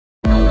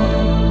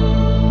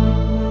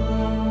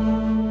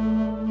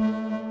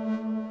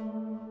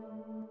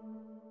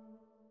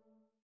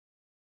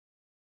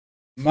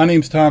My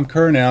name's Tom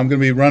Kerr now. I'm going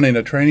to be running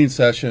a training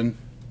session.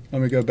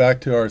 Let me go back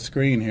to our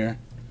screen here.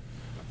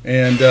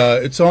 And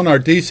it's on our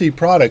DC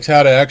products,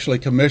 how to actually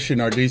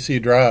commission our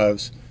DC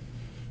drives.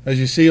 As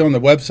you see on the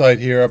website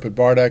here up at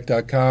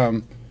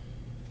Bardac.com,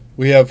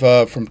 we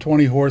have from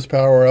 20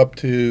 horsepower up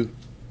to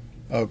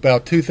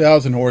about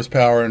 2,000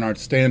 horsepower in our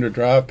standard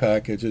drive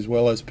package, as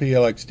well as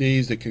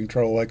PLXDs that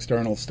control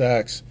external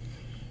stacks.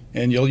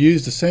 And you'll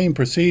use the same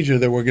procedure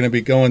that we're going to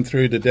be going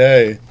through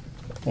today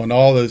on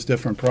all those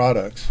different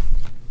products.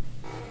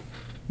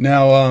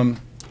 Now,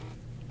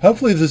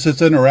 hopefully this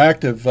is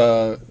interactive,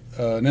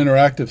 an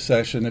interactive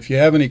session. If you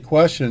have any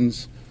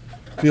questions,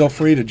 feel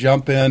free to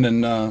jump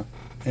in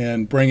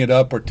and bring it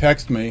up or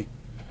text me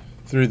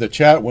through the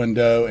chat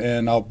window,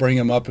 and I'll bring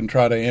them up and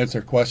try to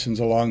answer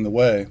questions along the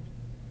way.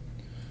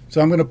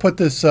 So I'm going to put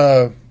this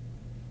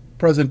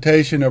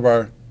presentation of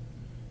our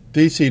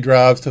DC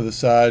drives to the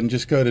side and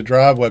just go to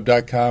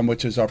driveweb.com,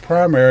 which is our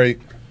primary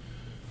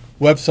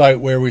website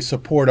where we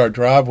support our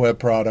DriveWeb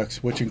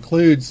products, which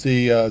includes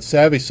the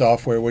Savvy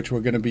software, which we're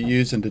going to be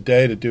using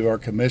today to do our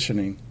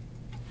commissioning.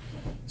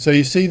 So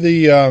you see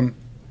the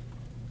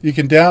you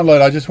can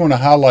download. I just want to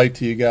highlight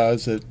to you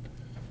guys that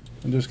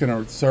I'm just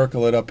going to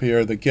circle it up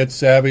here, the Get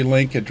Savvy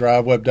link at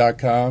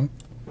driveweb.com.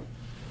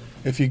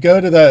 If you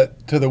go to the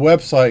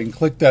website and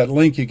click that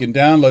link, you can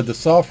download the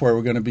software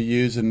we're going to be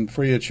using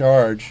free of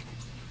charge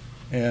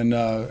and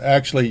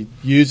actually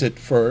use it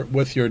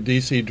with your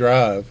DC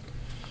drive.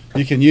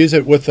 You can use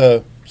it with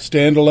a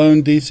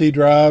standalone DC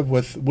drive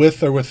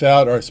with or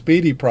without our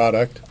Speedy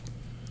product,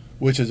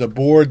 which is a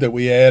board that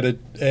we add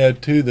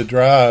to the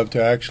drive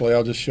to actually,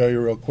 I'll just show you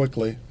real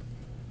quickly.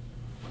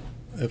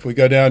 If we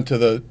go down to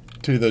the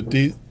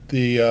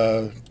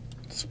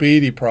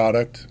Speedy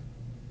product,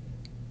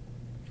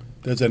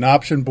 there's an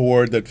option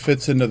board that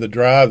fits into the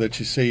drive that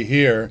you see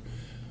here,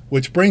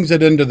 which brings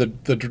it into the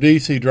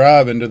DC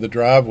drive into the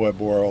DriveWeb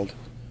world,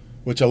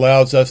 which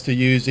allows us to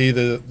use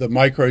either the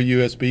micro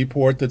USB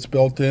port that's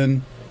built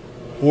in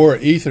or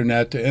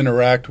Ethernet to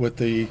interact with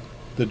the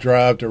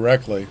drive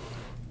directly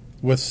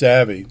with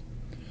Savvy.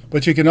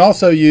 But you can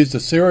also use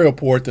the serial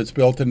port that's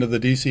built into the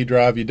DC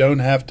drive. You don't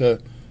have to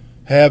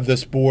have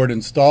this board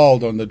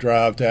installed on the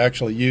drive to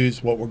actually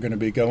use what we're going to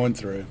be going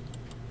through.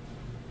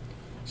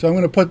 So I'm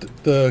going to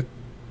put the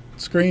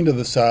screen to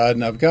the side,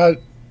 and I've got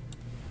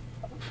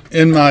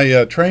in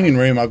my training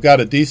room, I've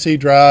got a DC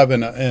drive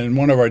and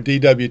one of our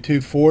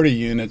DW240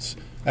 units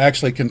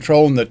actually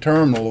controlling the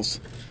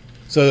terminals.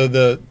 So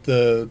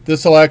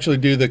this will actually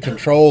do the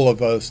control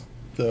of us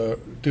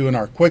doing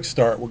our quick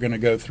start we're going to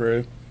go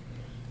through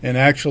and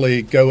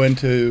actually go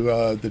into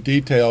the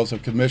details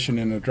of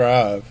commissioning a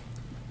drive.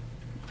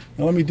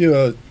 Now let me do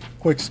a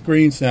quick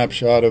screen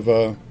snapshot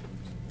of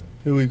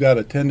who we've got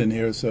attending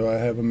here so I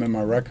have them in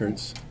my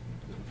records.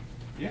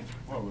 Yeah.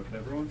 With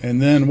everyone.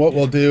 And then what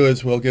we'll do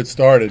is we'll get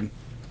started.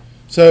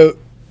 So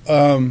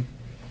I'm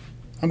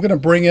going to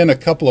bring in a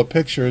couple of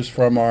pictures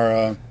from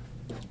our,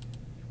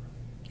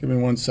 give me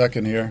 1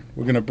 second here.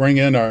 We're going to bring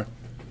in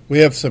we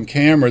have some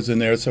cameras in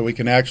there so we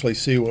can actually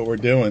see what we're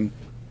doing.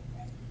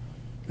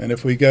 And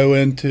if we go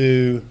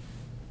into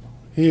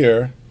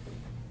here,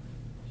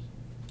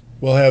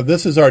 we'll have,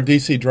 this is our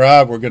DC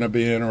drive we're going to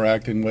be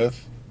interacting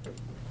with.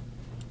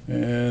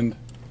 And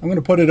I'm going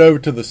to put it over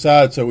to the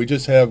side so we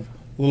just have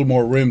a little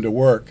more room to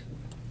work.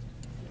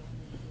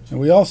 And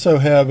we also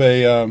have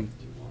a,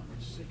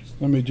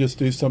 let me just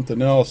do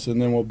something else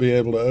and then we'll be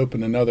able to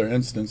open another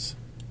instance.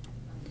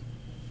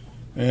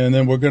 And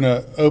then we're going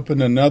to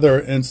open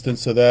another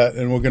instance of that,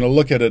 and we're going to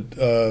look at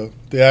the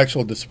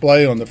actual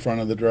display on the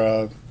front of the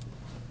drive.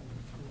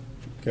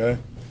 Okay.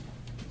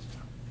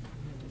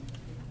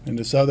 In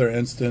this other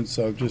instance,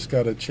 I've just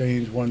got to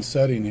change one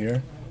setting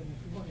here.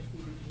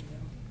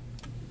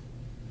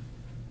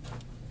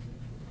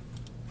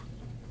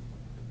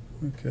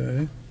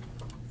 Okay,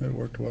 that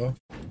worked well.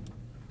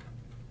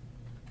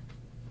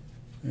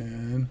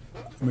 And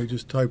let me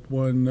just type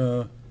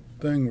one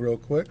thing real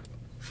quick.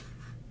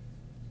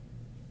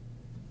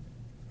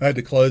 I had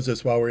to close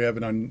this while we're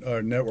having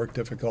our network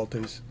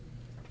difficulties.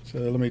 So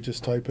let me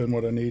just type in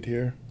what I need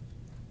here.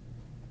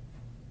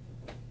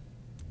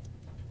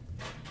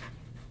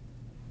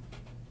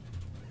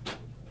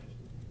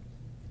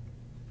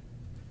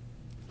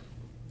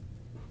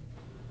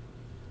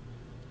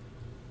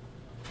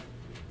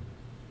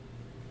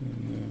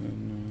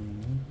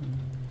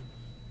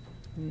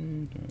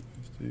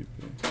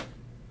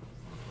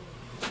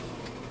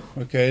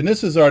 Okay, and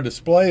this is our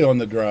display on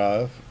the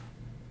drive,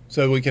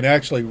 so we can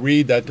actually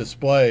read that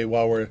display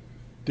while we're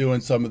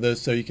doing some of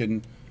this, so you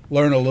can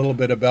learn a little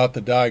bit about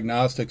the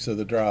diagnostics of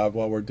the drive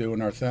while we're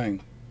doing our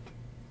thing.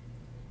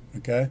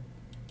 Okay,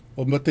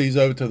 we'll put these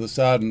over to the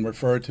side and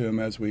refer to them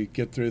as we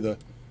get through the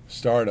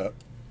startup.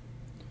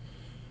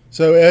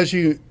 So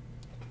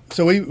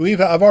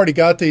I've already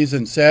got these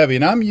in Savvy,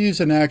 and I'm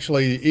using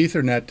actually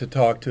Ethernet to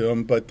talk to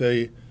them, but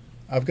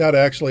I've got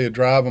actually a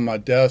drive on my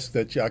desk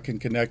that I can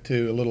connect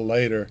to a little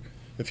later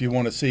if you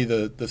want to see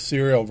the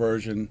serial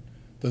version.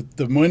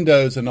 The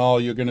windows and all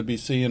you're going to be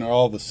seeing are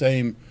all the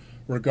same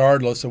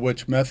regardless of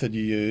which method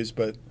you use.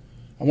 But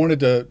I wanted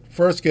to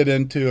first get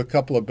into a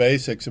couple of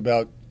basics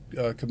about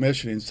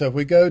commissioning. So if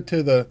we go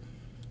to the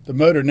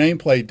motor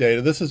nameplate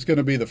data, this is going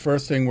to be the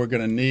first thing we're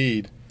going to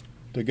need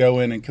to go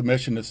in and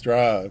commission this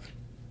drive.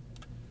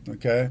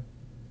 Okay.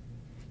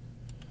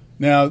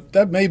 Now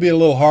that may be a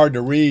little hard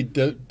to read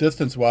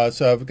distance-wise,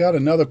 so I've got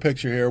another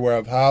picture here where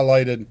I've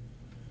highlighted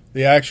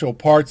the actual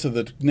parts of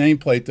the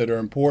nameplate that are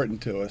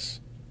important to us.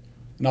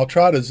 And I'll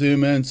try to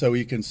zoom in so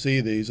you can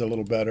see these a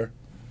little better.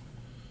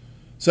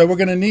 So we're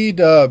going to need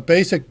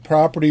basic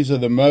properties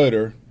of the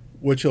motor,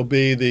 which will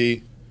be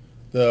the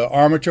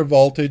armature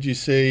voltage. You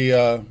see,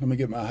 let me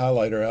get my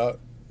highlighter out.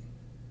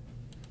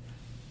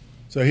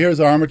 So here's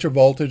armature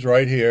voltage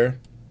right here,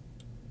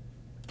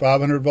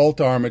 500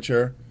 volt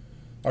armature.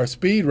 Our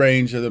speed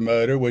range of the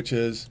motor, which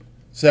is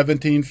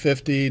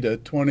 1750 to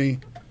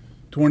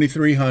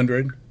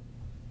 2300.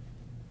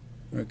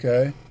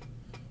 Okay.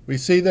 We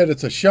see that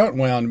it's a shunt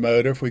wound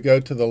motor. If we go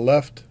to the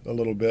left a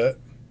little bit,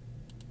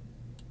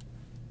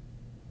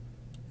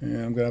 and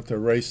I'm going to have to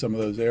erase some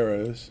of those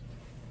arrows.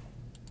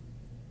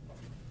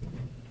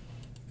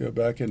 Go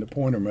back into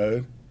pointer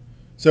mode.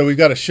 So we've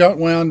got a shunt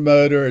wound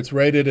motor. It's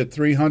rated at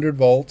 300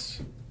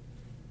 volts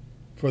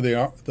for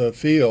the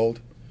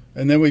field.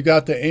 And then we've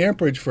got the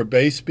amperage for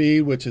base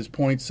speed, which is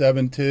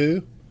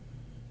 0.72,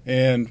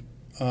 and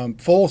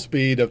full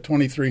speed of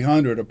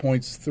 2300 or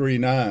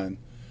 0.39.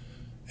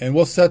 And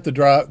we'll set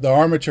the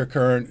armature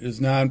current is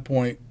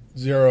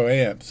 9.0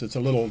 amps. It's a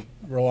little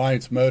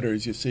Reliance motor,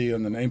 as you see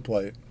on the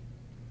nameplate.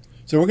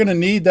 So we're going to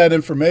need that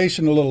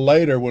information a little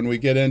later when we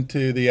get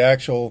into the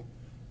actual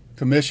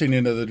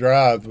commissioning of the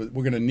drive.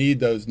 We're going to need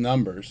those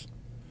numbers.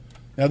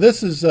 Now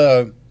this is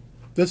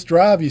this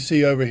drive you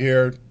see over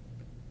here.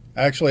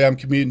 Actually, I'm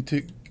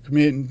commuting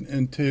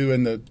into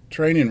in the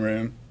training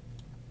room.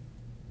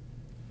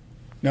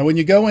 Now, when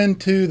you go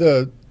into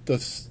the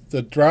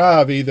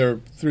drive,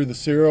 either through the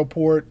serial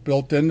port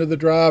built into the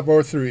drive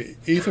or through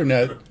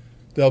Ethernet,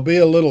 there'll be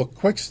a little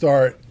quick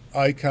start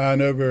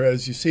icon over,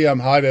 as you see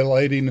I'm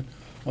highlighting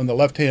on the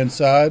left-hand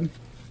side.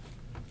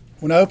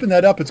 When I open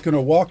that up, it's going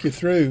to walk you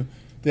through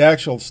the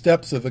actual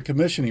steps of the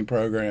commissioning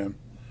program.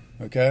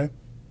 Okay?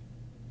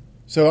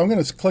 So I'm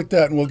going to click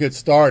that and we'll get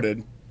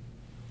started.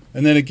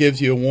 And then it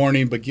gives you a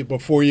warning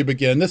before you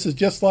begin. This is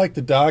just like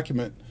the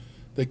document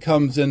that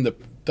comes in the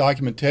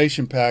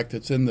documentation pack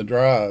that's in the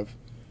drive.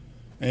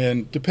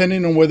 And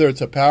depending on whether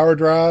it's a power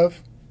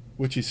drive,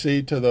 which you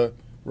see to the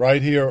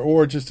right here,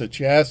 or just a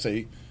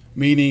chassis,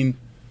 meaning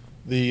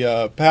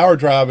the power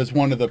drive is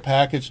one of the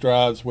package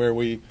drives where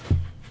we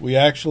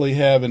actually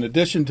have, in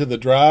addition to the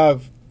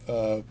drive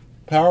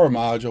power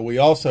module, we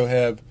also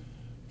have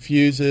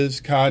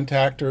fuses,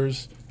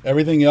 contactors,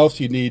 everything else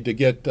you need to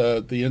get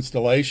the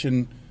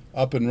installation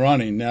up and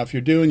running. Now, if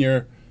you're doing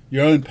your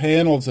own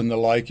panels and the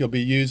like, you'll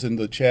be using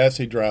the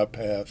chassis drive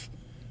path.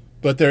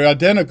 But they're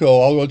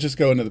identical. I'll just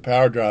go into the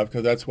power drive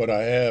because that's what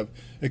I have,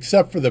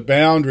 except for the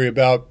boundary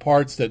about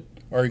parts that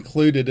are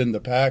included in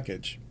the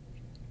package.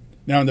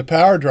 Now, in the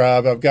power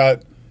drive, I've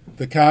got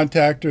the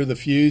contactor, the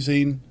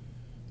fusing,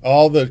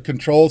 all the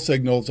control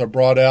signals are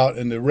brought out,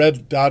 and the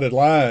red dotted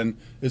line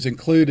is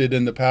included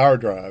in the power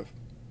drive.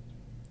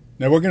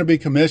 Now, we're going to be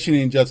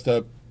commissioning just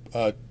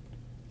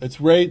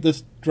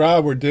this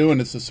drive we're doing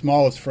is the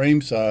smallest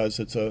frame size.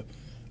 It's a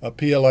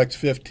PLX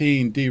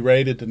 15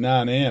 derated to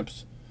 9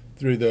 amps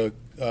through the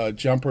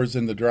jumpers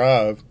in the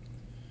drive.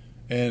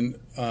 And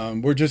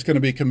we're just going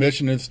to be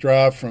commissioning this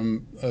drive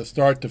from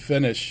start to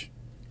finish.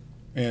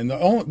 And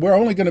we're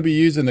only going to be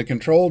using the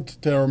control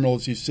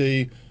terminals you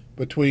see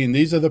between.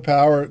 These are the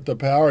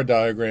power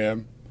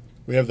diagram.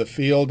 We have the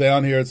field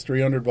down here, it's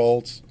 300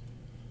 volts.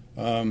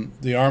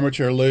 The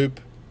armature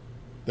loop,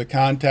 the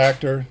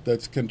contactor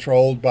that's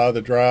controlled by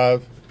the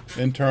drive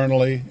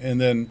internally,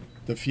 and then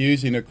the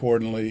fusing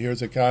accordingly.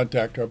 Here's a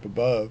contactor up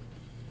above.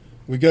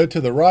 We go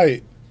to the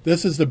right.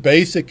 This is the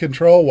basic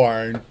control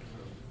wiring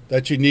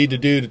that you need to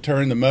do to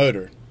turn the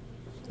motor.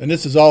 And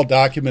this is all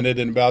documented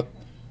in about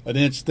an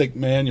inch thick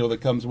manual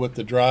that comes with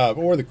the drive,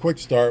 or the quick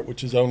start,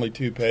 which is only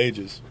 2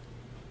 pages.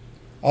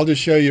 I'll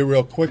just show you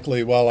real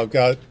quickly while I've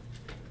got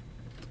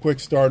the quick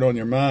start on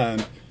your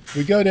mind.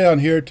 We go down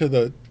here to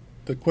the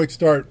quick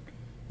start.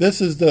 This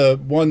is the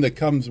one that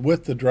comes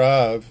with the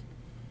drive,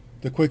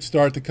 the quick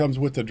start that comes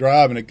with the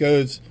drive, and it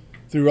goes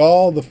through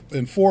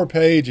in 4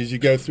 pages. You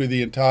go through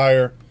the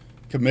entire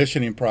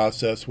commissioning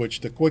process,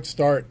 which the quick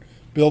start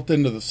built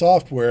into the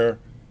software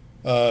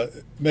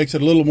makes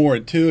it a little more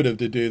intuitive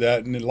to do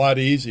that, and a lot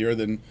easier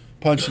than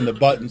punching the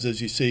buttons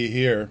as you see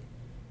here.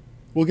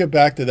 We'll get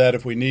back to that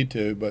if we need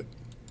to, but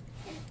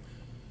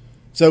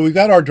so we've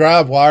got our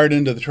drive wired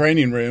into the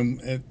training room.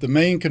 The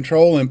main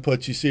control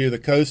inputs you see are the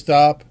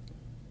co-stop,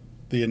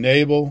 the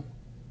enable,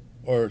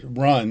 or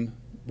run,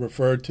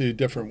 referred to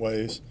different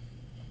ways,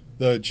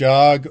 the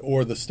jog,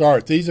 or the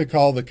start. These are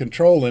called the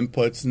control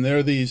inputs, and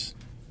they're these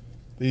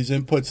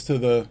inputs to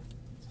the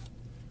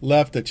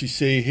left that you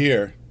see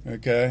here,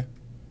 okay?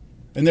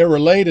 And they're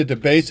related to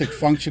basic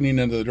functioning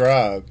of the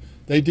drive.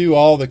 They do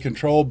all the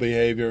control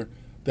behavior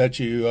that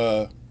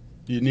you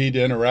you need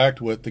to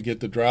interact with to get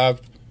the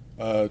drive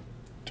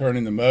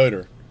turning the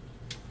motor.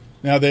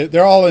 Now,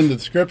 they're all in the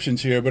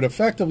descriptions here, but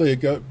effectively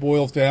it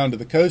boils down to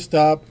the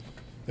co-stop.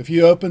 If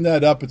you open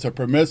that up, it's a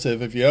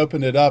permissive. If you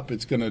open it up,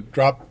 it's going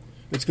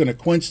to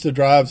quench the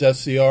drive's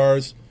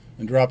SCRs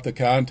and drop the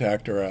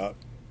contactor out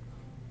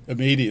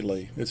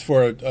immediately. It's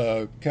for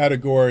a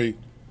category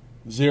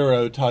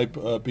 0 type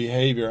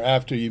behavior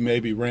after you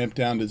maybe ramp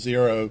down to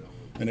 0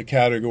 in a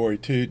category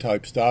 2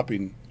 type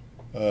stopping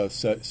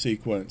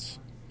sequence.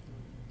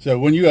 So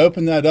when you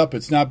open that up,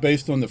 it's not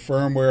based on the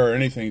firmware or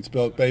anything. It's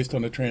based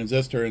on the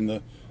transistor in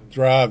the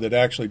drive that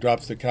actually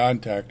drops the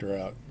contactor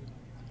out.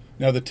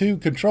 Now the two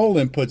control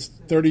inputs,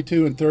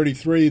 32 and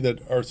 33,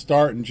 that are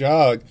start and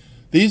jog,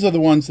 these are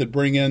the ones that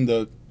bring in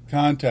the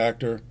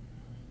contactor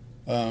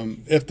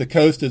if the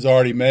coast is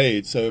already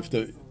made. So if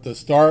the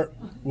start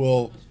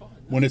will,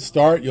 when it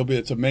start,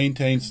 it's a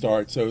maintained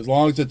start. So as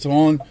long as it's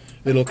on,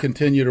 it'll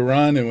continue to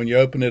run, and when you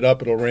open it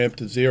up, it'll ramp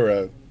to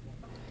 0.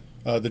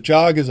 The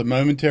jog is a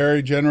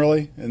momentary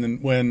generally, and then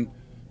when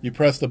you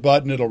press the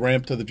button, it'll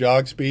ramp to the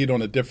jog speed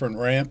on a different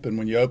ramp, and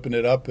when you open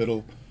it up,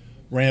 it'll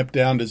ramp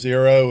down to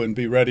 0 and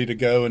be ready to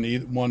go in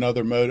one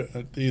other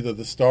mode, either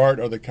the start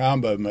or the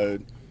combo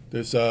mode.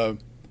 There's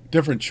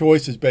different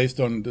choices based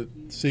on the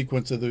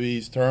sequence of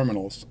these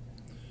terminals.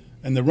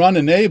 And the run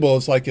enable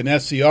is like an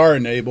SCR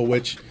enable,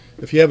 which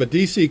if you have a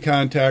DC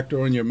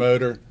contactor on your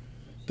motor,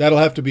 that'll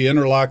have to be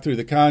interlocked through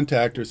the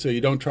contactor so you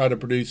don't try to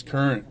produce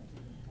current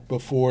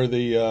before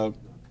the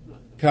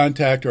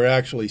contactor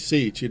actually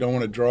seats. You don't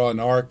want to draw an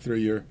arc through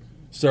your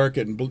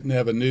circuit and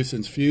have a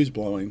nuisance fuse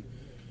blowing.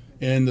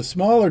 And the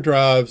smaller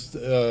drives,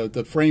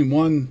 the frame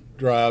 1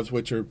 drives,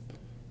 which are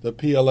the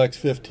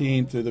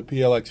PLX15 through the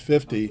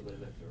PLX50,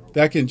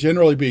 that can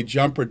generally be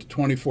jumpered to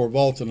 24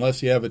 volts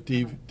unless you have a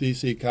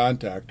DC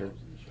contactor.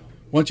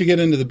 Once you get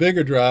into the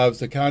bigger drives,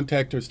 the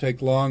contactors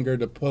take longer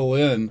to pull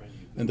in,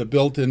 and the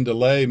built-in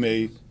delay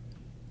may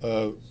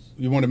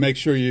you want to make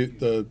sure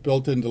the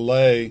built-in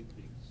delay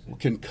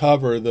can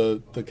cover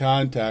the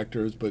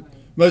contactors, but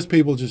most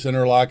people just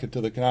interlock it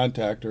to the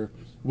contactor.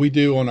 We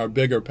do on our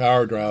bigger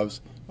power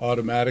drives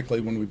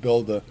automatically when we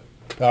build the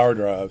power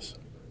drives.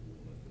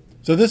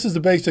 So this is the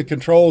basic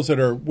controls that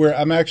are where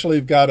I'm actually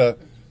got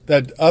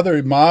that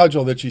other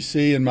module that you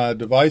see in my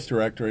device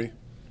directory.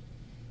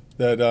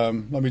 That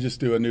let me just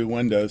do a new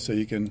window so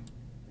you can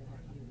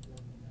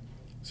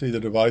see the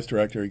device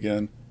directory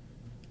again.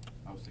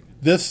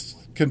 This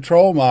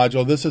control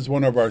module, this is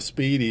one of our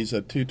Speedies,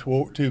 a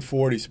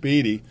 240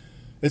 Speedy.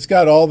 It's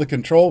got all the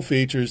control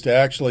features to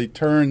actually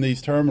turn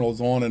these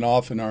terminals on and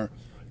off in our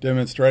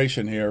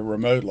demonstration here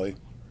remotely.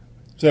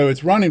 So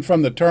it's running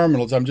from the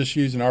terminals. I'm just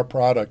using our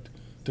product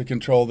to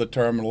control the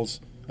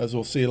terminals, as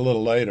we'll see a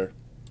little later.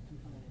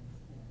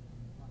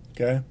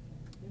 Okay.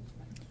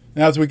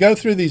 Now as we go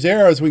through these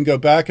arrows, we can go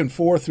back and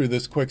forth through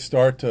this quick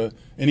start to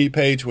any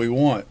page we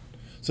want.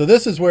 So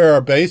this is where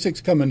our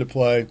basics come into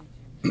play.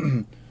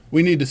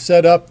 We need to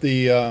set up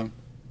the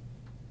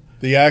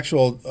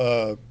actual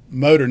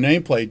motor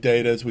nameplate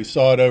data as we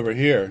saw it over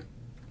here.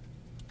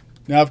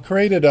 Now I've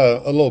created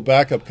a little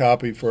backup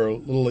copy for a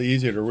little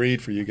easier to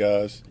read for you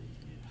guys.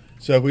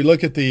 So if we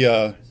look at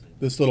the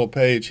this little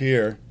page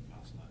here,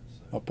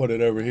 I'll put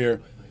it over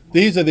here.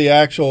 These are the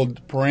actual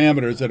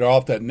parameters that are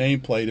off that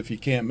nameplate if you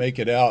can't make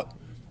it out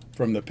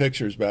from the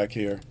pictures back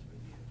here.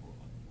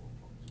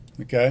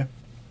 Okay.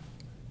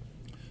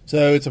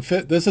 So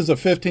this is a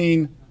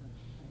 15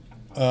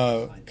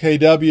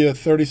 kW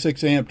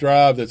 36 amp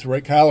drive that's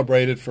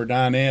calibrated for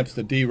 9 amps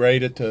to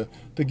derate it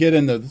to get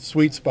in the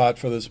sweet spot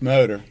for this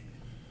motor.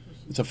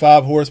 It's a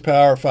 5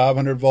 horsepower,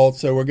 500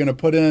 volts. So we're going to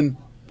put in,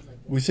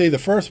 we see the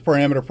first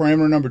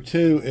parameter number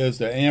 2 is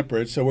the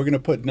amperage. So we're going to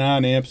put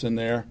 9 amps in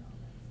there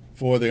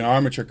for the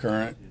armature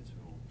current.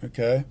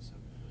 Okay.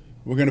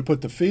 We're going to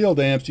put the field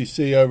amps you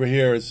see over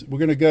here. We're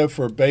going to go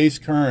for base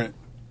current,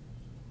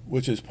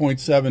 which is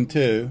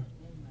 0.72.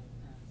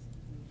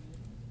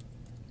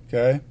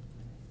 Okay.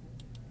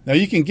 Now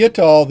you can get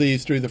to all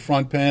these through the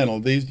front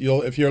panel.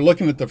 If you're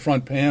looking at the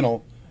front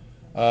panel,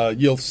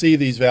 you'll see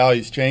these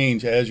values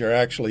change as you're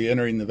actually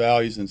entering the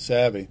values in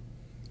Savvy.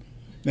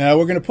 Now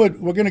we're going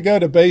to go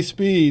to base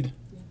speed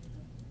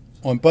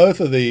on both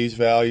of these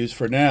values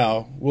for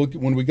now.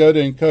 When we go to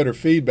encoder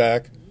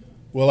feedback,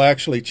 we'll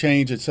actually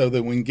change it so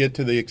that we can get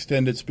to the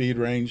extended speed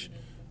range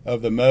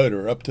of the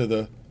motor up to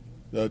the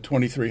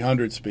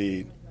 2300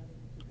 speed.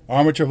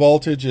 Armature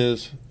voltage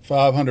is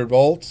 500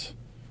 volts.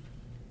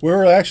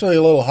 We're actually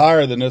a little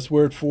higher than this.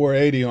 We're at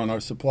 480 on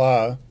our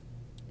supply.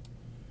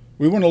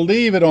 We want to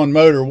leave it on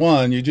motor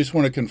 1. You just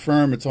want to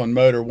confirm it's on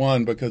motor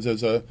 1 because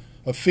there's a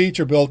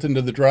feature built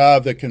into the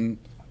drive that can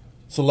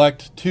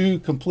select 2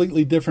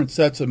 completely different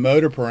sets of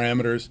motor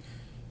parameters.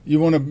 You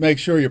want to make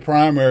sure your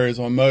primary is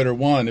on motor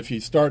 1. If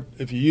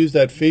you use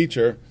that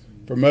feature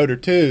for motor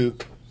 2,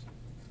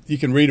 you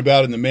can read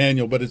about it in the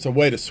manual, but it's a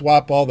way to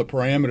swap all the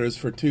parameters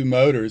for 2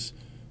 motors.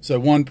 So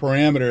one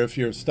parameter, if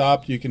you're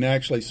stopped, you can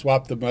actually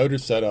swap the motor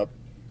setup.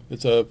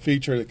 It's a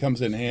feature that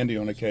comes in handy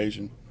on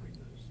occasion.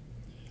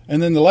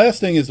 And then the last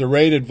thing is the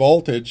rated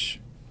voltage.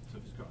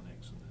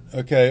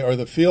 okay, or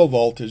the field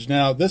voltage.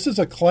 Now, this is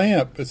a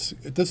clamp.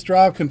 This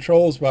drive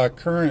controls by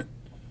current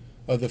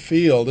of the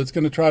field. It's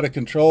going to try to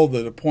control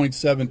the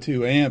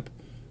 0.72 amp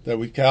that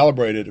we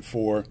calibrated it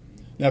for.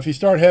 Now, if you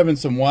start having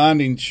some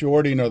winding,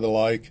 shorting, or the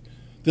like,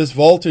 this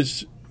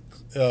voltage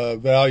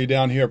value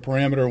down here,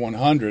 parameter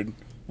 100,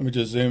 let me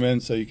just zoom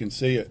in so you can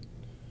see it.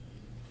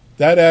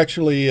 That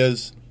actually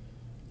is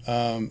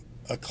a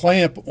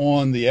clamp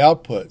on the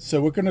output.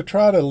 So we're going to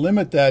try to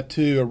limit that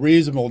to a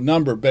reasonable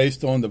number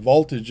based on the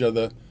voltage of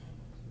the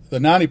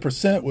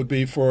 90% would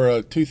be for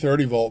a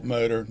 230 volt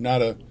motor,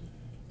 not a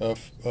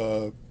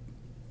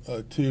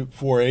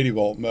 480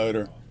 volt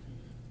motor.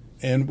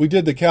 And we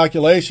did the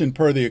calculation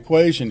per the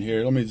equation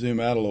here. Let me zoom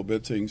out a little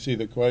bit so you can see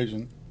the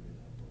equation.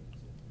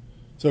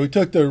 So we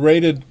took the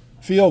rated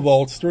field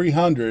volts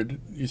 300,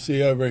 you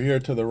see over here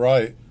to the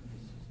right.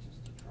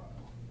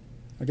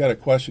 I got a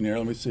question here.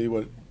 Let me see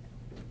what.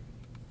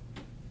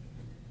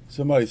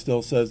 Somebody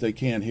still says they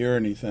can't hear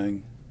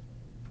anything.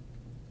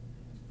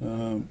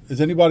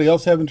 Is anybody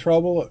else having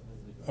trouble,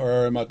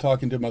 or am I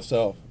talking to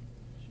myself?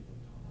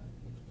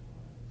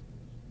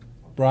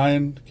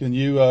 Brian, can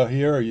you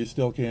hear, or you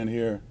still can't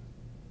hear?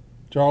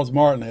 Charles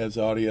Martin has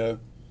audio.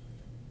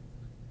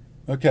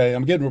 Okay,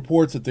 I'm getting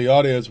reports that the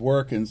audio is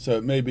working, so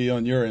it may be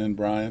on your end,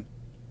 Brian.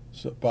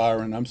 So,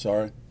 Byron, I'm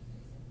sorry.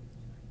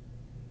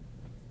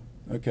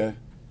 Okay,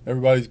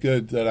 everybody's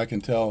good that I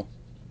can tell.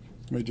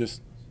 Let me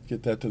just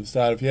get that to the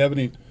side. If you have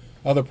any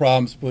other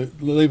problems, please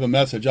leave a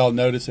message. I'll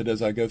notice it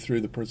as I go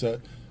through the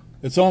present.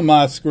 It's on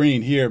my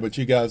screen here, but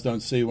you guys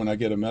don't see when I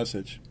get a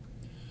message.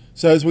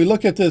 So as we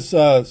look at this,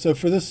 so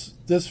for this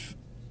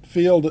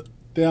field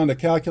down to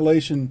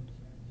calculation,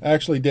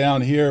 actually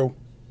down here,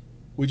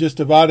 we just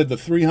divided the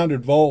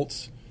 300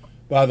 volts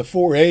by the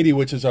 480,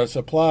 which is our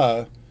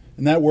supply,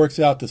 and that works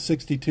out to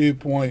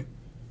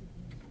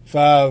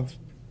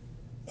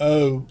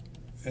 62.50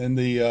 in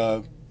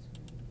the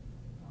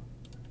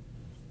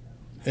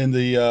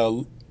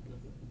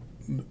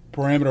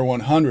parameter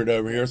 100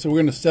 over here. So we're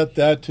going to set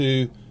that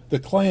to the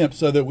clamp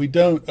so that we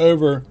don't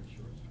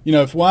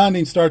if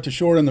windings start to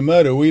short in the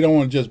motor, we don't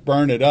want to just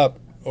burn it up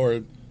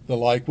or the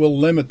like. We'll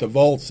limit the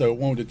volts so it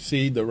won't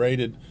exceed the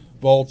rated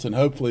volts, and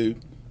hopefully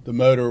the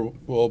motor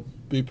will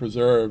be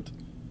preserved.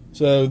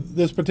 So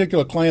this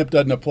particular clamp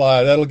doesn't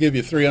apply. That'll give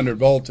you 300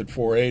 volts at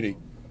 480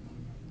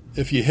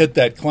 if you hit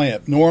that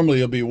clamp. Normally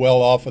you'll be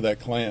well off of that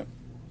clamp.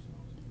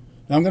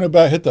 Now I'm going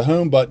to hit the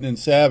home button in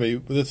Savvy.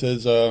 This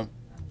is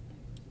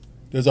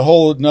there's a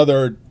whole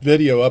another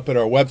video up at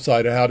our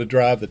website of how to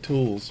drive the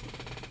tools.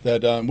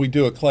 That we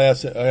do a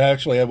class. I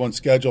actually have one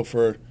scheduled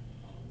for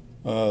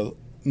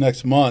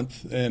next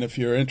month, and if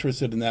you're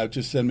interested in that,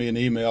 just send me an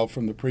email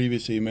from the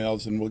previous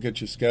emails and we'll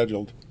get you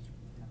scheduled.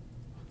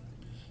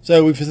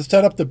 So we've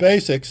set up the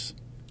basics,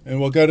 and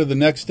we'll go to the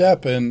next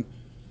step. And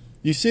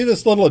you see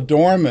this little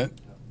adornment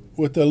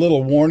with the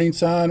little warning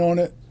sign on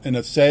it and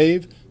a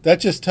save?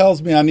 That just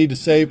tells me I need to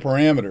save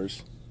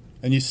parameters.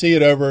 And you see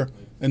it over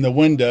in the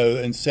window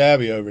in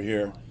Savvy over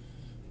here.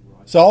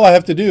 So all I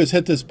have to do is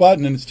hit this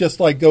button, and it's just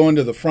like going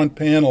to the front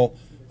panel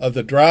of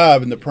the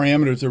drive, and the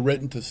parameters are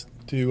written to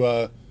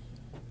the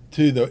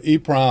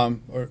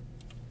EEPROM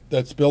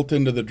that's built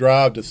into the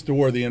drive to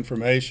store the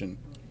information.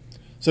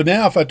 So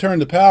now if I turn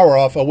the power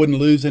off, I wouldn't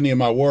lose any of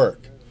my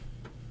work.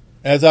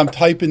 As I'm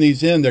typing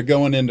these in, they're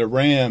going into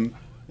RAM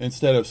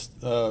instead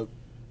of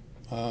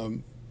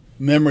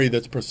memory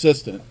that's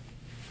persistent.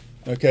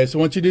 Okay, so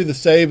once you do the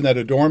save and that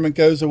adornment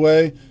goes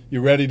away,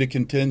 you're ready to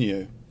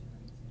continue.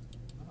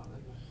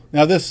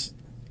 Now this,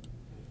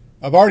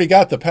 I've already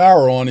got the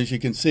power on, as you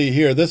can see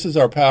here. This is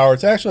our power.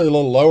 It's actually a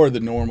little lower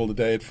than normal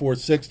today at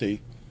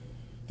 460.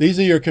 These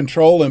are your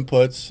control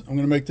inputs. I'm going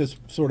to make this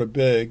sort of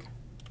big,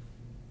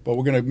 but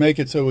we're going to make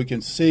it so we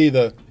can see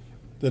the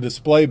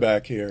display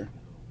back here.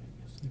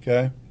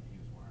 Okay.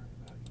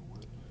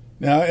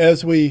 Now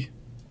as we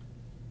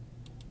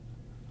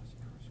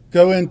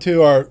go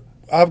into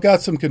I've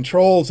got some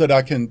controls that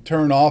I can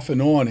turn off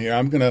and on here.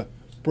 I'm going to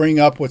bring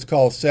up what's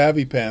called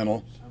Savvy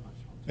Panel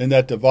in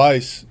that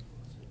device.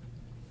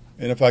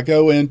 And if I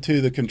go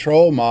into the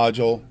control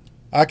module,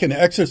 I can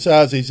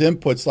exercise these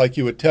inputs like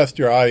you would test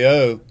your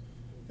I/O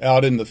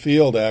out in the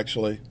field,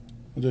 actually.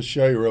 I'll just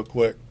show you real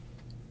quick.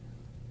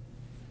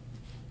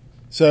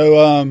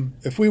 So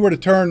if we were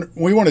to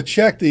we want to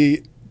check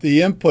the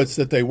inputs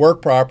that they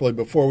work properly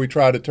before we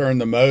try to turn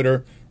the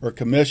motor or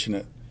commission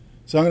it.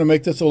 So I'm going to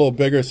make this a little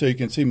bigger so you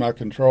can see my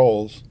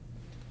controls.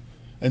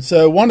 And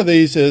so one of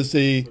these is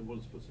the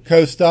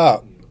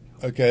co-stop.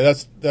 Okay,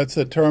 that's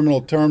the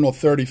terminal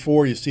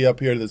 34 you see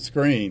up here to the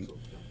screen.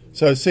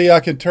 So see,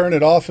 I can turn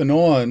it off and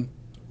on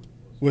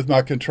with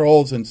my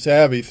controls in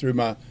Savvy through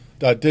my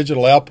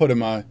digital output in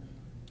my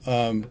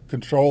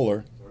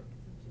controller.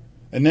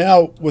 And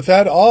now with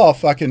that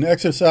off, I can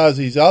exercise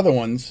these other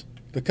ones.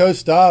 The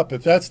co-stop,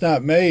 if that's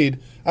not made,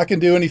 I can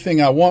do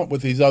anything I want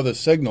with these other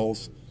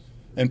signals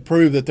and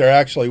prove that they're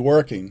actually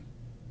working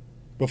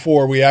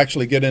before we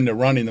actually get into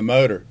running the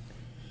motor.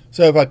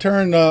 So if I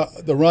turn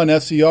the run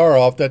SCR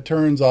off, that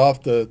turns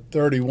off the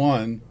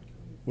 31,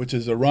 which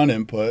is a run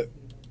input.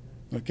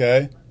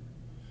 Okay?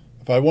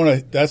 If I want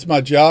to, that's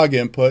my jog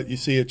input. You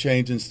see it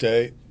change in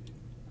state.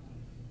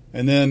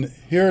 And then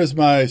here is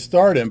my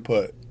start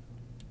input.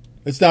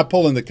 It's not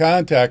pulling the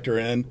contactor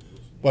in,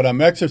 but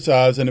I'm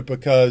exercising it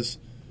because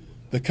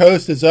the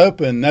coast is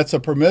open. That's a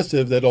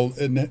permissive that'll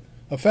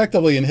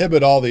effectively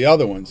inhibit all the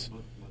other ones.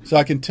 So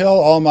I can tell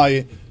all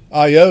my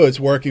I/O is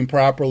working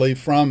properly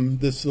from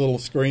this little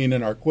screen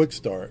in our quick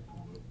start.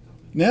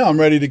 Now I'm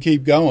ready to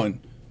keep going.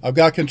 I've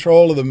got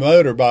control of the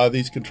motor by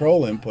these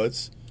control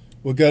inputs.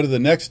 We'll go to the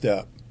next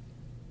step.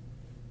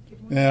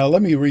 Now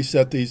let me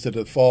reset these to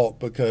default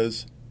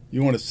because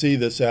you want to see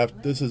this after.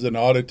 This is an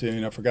auto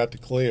tune I forgot to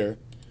clear,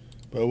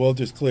 but we'll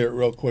just clear it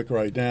real quick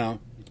right now.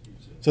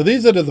 So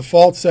these are the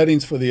default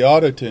settings for the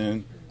auto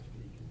tune.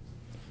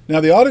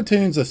 Now the auto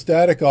tune's a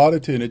static auto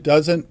tune. It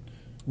doesn't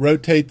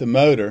rotate the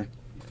motor.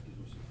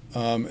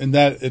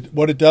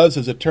 What it does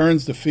is it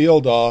turns the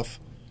field off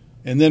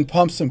and then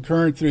pumps some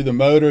current through the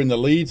motor and the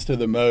leads to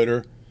the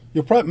motor.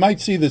 You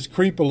might see this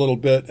creep a little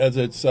bit as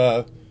it's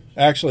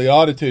actually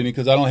auto-tuning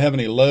because I don't have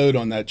any load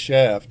on that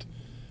shaft.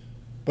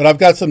 But I've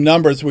got some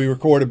numbers we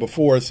recorded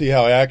before to see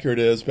how accurate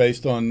it is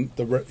based on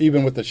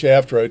even with the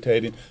shaft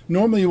rotating.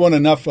 Normally you want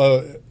enough,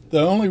 the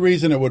only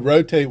reason it would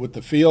rotate with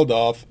the field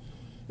off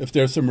if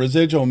there's some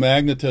residual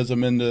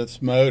magnetism in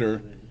this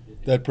motor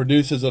that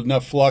produces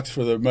enough flux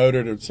for the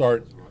motor to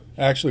start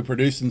actually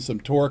producing some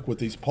torque with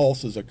these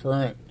pulses of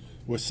current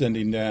we're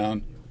sending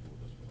down.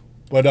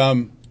 But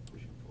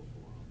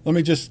let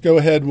me just go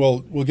ahead.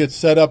 We'll get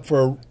set up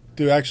to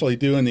actually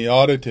doing the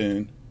auto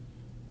tune.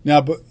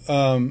 Now,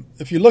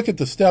 if you look at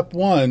the step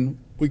one,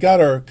 we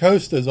got our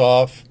coast is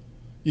off.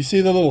 You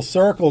see the little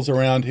circles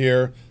around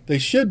here. They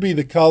should be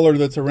the color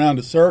that's around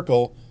a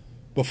circle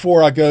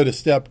before I go to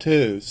step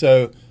two.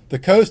 So the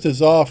coast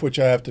is off, which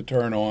I have to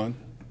turn on.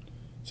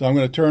 So I'm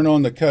going to turn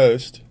on the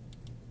coast.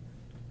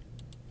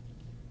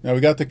 Now we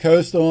got the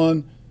coast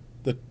on,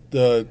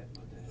 the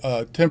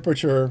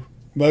temperature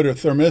motor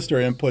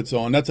thermistor input's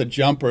on. That's a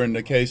jumper in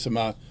the case of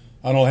I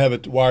don't have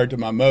it wired to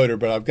my motor,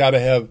 but I've got to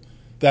have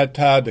that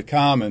tied to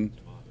common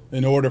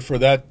in order for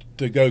that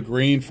to go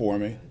green for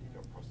me.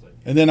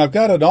 And then I've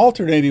got an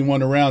alternating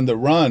one around the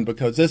run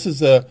because this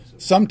is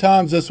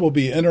sometimes this will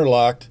be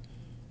interlocked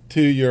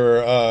to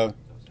your,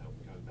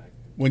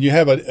 when you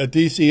have a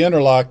DC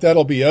interlock,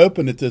 that'll be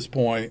open at this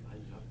point.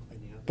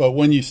 But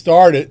when you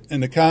start it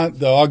and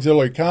the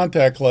auxiliary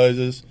contact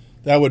closes,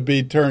 that would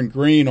be turned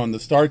green on the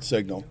start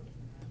signal.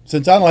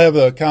 Since I don't have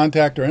a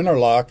contactor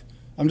interlock,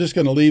 I'm just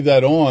going to leave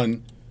that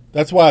on.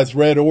 That's why it's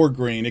red or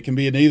green. It can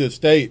be in either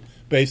state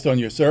based on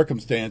your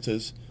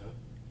circumstances.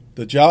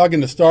 The jog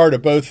and the start are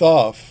both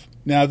off.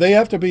 Now, they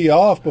have to be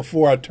off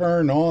before I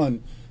turn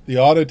on the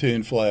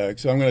auto-tune flag.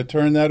 So I'm going to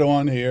turn that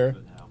on here.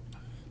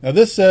 Now,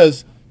 this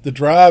says the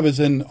drive is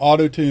in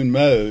auto-tune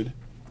mode.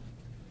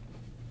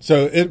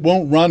 So it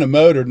won't run a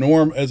motor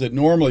as it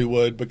normally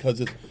would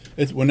because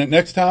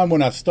next time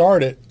when I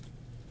start it,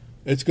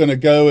 it's going to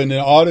go in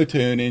the auto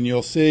tune and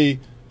you'll see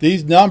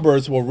these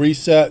numbers will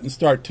reset and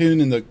start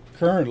tuning the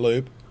current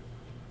loop.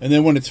 And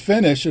then when it's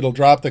finished, it'll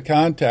drop the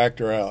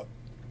contactor out,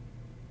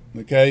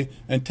 okay,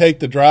 and take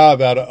the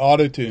drive out of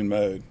auto tune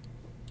mode.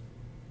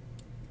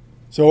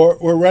 So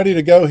we're ready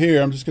to go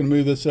here. I'm just going to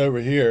move this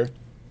over here.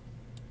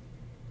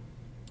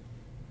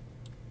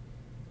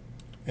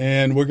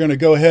 And we're going to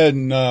go ahead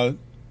and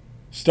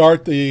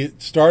start the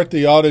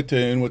auto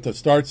tune with the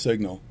start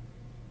signal.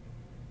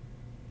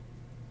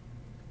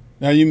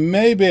 Now you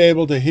may be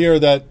able to hear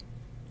that.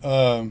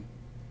 I'm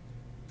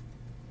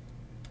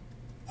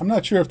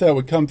not sure if that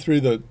would come through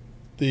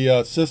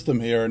the system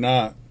here or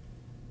not,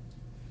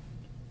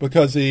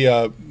 because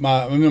I'm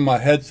in my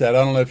headset.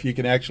 I don't know if you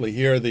can actually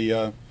hear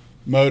the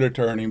motor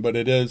turning, but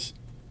it is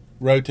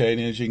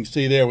rotating. As you can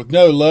see there, with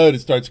no load, it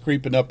starts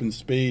creeping up in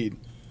speed.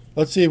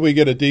 Let's see if we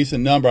get a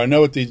decent number. I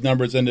know what these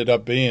numbers ended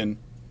up being.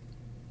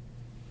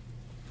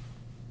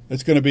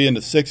 It's going to be in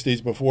the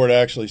 60s before it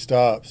actually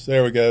stops.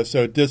 There we go.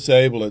 So it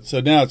disabled it. So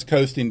now it's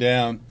coasting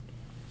down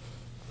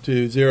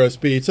to 0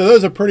 speed. So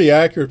those are pretty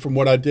accurate from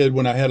what I did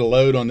when I had a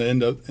load on the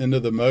end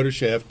of the motor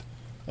shaft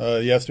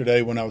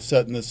yesterday when I was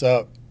setting this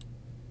up.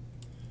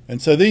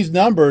 And so these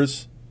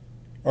numbers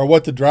are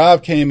what the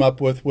drive came up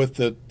with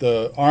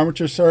the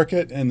armature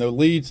circuit and the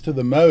leads to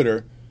the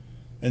motor.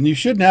 And you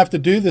shouldn't have to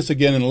do this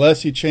again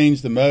unless you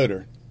change the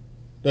motor.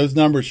 Those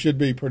numbers should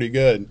be pretty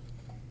good.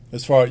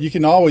 As far you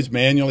can always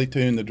manually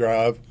tune the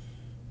drive,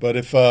 but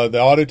if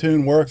the auto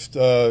tune works,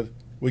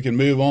 we can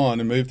move on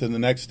and move to the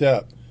next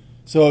step.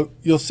 So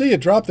you'll see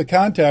it drop the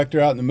contactor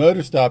out and the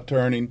motor stopped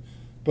turning,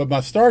 but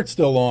my start's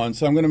still on.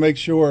 So I'm going to make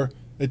sure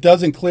it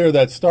doesn't clear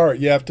that start.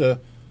 You have to,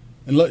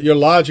 and your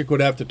logic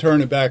would have to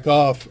turn it back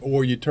off,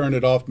 or you turn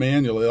it off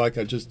manually like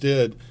I just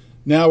did.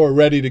 Now we're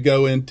ready to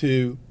go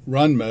into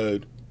run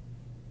mode.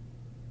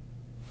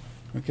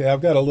 Okay,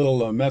 I've got a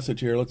little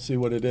message here. Let's see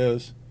what it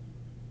is.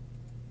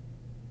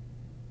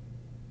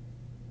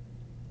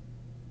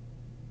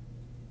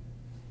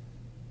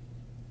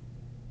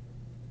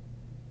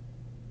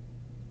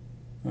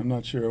 I'm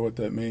not sure what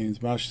that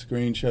means. My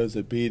screen shows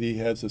that BD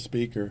has a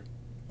speaker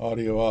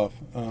Audio off.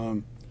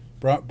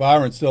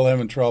 Byron's still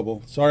having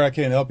trouble. Sorry I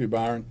can't help you,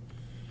 Byron.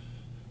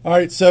 All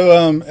right,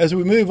 so as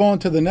we move on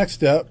to the next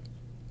step,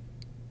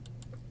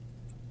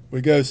 we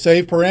go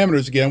save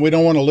parameters again. We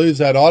don't want to lose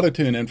that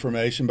auto-tune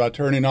information by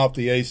turning off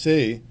the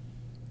AC.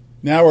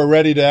 Now we're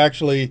ready to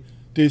actually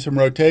do some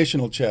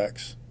rotational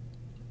checks.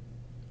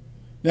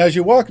 Now as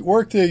you work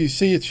through, you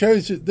see it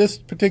shows you, this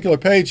particular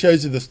page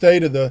shows you the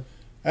state of the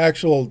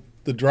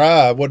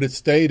drive, what its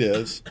state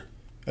is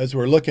as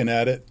we're looking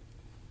at it.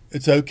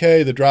 It's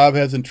okay. The drive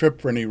hasn't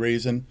tripped for any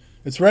reason.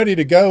 It's ready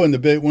to go in the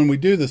bit. When we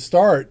do the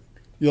start,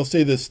 you'll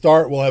see the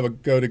start will have a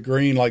go to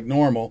green like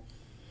normal.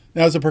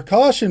 Now, as a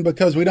precaution,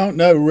 because we don't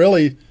know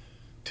really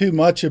too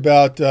much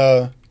about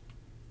the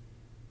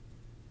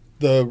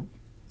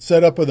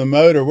setup of the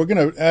motor, we're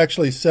going to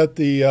actually set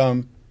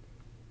the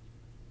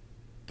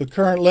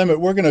current limit.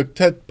 We're going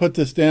to put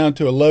this down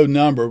to a low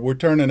number. We're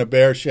turning a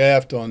bare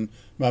shaft on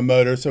my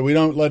motor, so we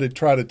don't let it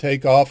try to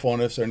take off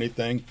on us or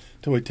anything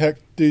till we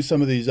do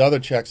some of these other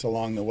checks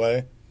along the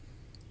way.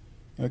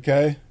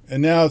 Okay,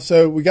 and now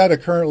so we got a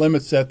current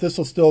limit set. This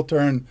will still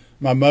turn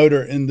my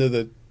motor into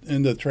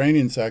the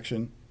training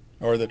section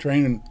or the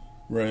training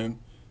room.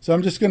 So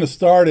I'm just going to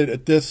start it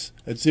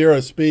at 0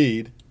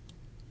 speed.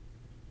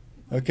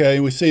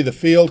 Okay, we see the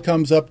field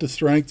comes up to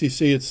strength. You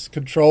see it's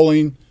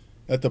controlling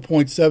at the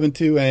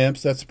 0.72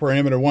 amps. That's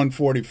parameter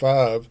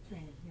 145.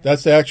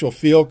 That's the actual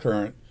field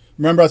current.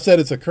 Remember I said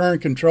it's a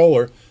current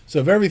controller, so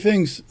if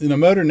everything's in the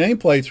motor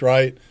nameplate's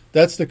right,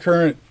 that's the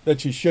current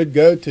that you should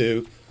go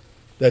to.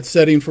 That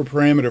setting for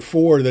parameter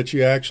 4 that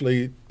you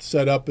actually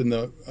set up in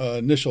the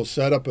initial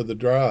setup of the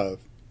drive.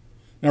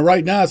 Now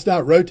right now it's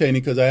not rotating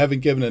because I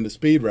haven't given it a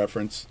speed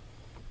reference.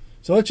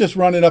 So let's just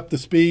run it up the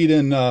speed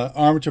in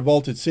armature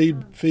voltage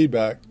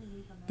feedback.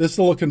 This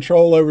little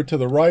control over to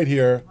the right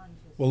here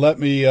will let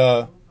me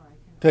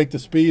take the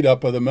speed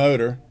up of the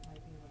motor.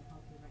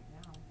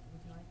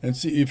 And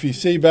see, if you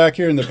see back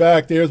here in the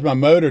back, there's my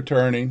motor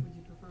turning.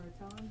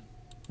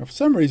 Now, for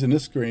some reason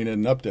this screen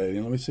isn't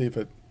updating. Let me see if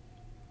I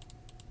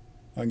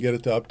can get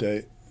it to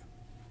update.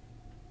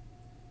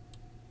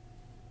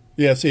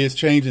 Yeah, see it's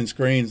changing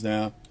screens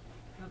now.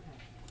 Okay.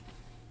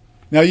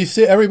 Now you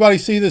see, everybody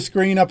see the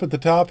screen up at the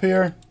top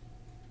here?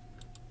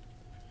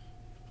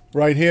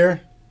 Right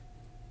here?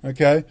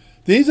 Okay.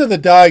 These are the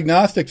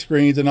diagnostic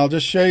screens, and I'll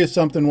just show you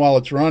something while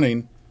it's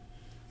running.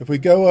 If we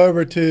go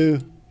over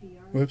to,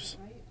 whoops,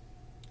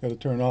 got to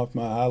turn off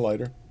my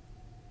highlighter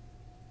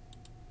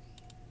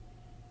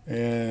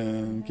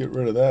and get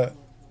rid of that.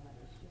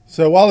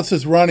 So while this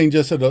is running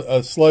just at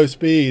a slow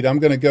speed, I'm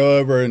going to go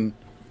over and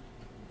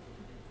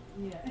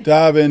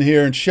dive in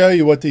here and show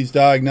you what these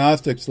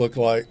diagnostics look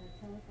like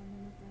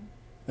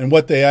and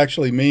what they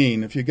actually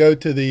mean. If you go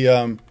to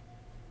the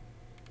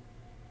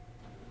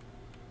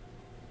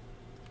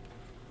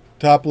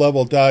top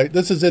level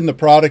this is in the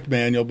product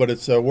manual, but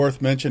it's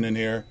worth mentioning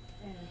here.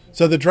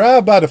 So the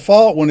drive by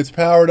default, when it's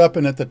powered up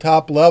and at the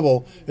top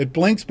level, it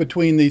blinks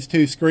between these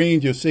two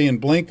screens you're seeing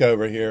blink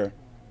over here.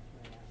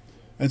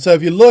 And so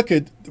if you look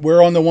at,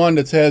 we're on the one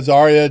that says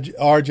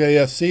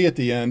RJSC at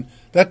the end,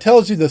 that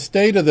tells you the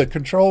state of the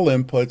control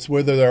inputs,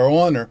 whether they're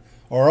on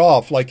or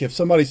off. Like if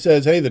somebody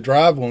says, hey, the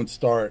drive won't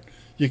start,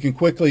 you can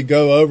quickly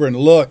go over and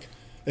look.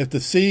 If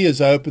the C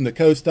is open, the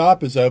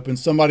co-stop is open,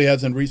 somebody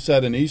hasn't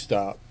reset an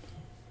E-stop,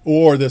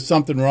 or there's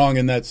something wrong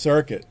in that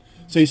circuit.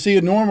 So you see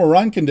a normal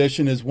run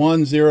condition is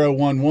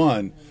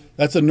 1011.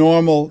 That's a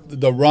normal,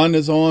 the run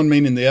is on,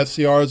 meaning the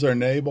SCRs are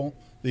enabled,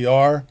 the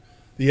R.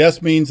 The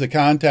S means the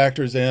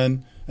contactor's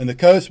in, and the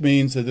coast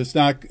means that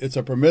it's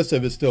a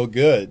permissive, it's still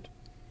good.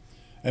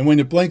 And when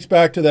it blinks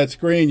back to that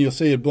screen, you'll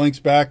see it blinks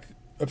back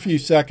a few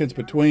seconds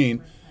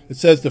between. It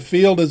says the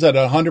field is at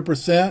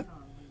 100%.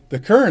 The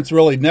current's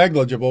really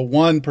negligible,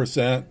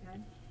 1%.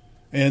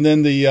 And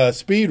then the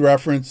speed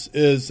reference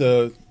is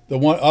the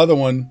other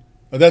one.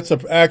 That's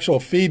the actual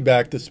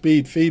feedback. The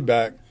speed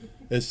feedback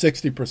is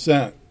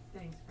 60%.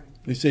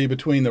 You see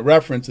between the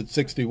reference it's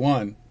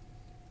 61.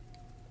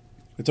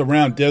 It's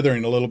around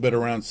dithering a little bit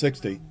around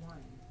 60.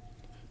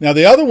 Now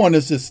the other one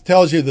is this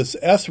tells you this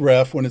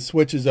SREF when it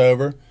switches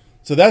over.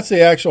 So that's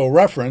the actual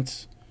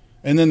reference.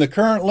 And then the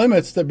current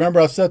limits, remember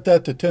I set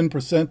that to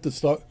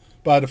 10%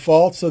 by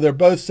default. So they're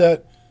both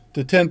set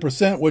to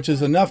 10%, which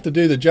is enough to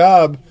do the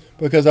job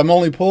because I'm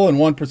only pulling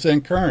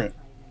 1% current.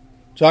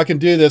 So I can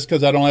do this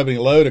because I don't have any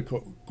load,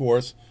 of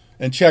course,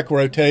 and check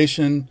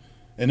rotation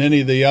and any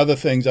of the other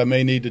things I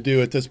may need to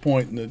do at this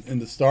point in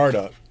the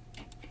startup.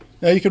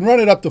 Now you can run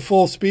it up to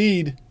full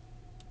speed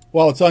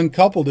while it's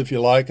uncoupled if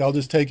you like. I'll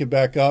just take it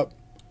back up.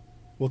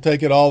 We'll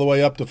take it all the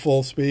way up to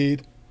full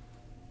speed.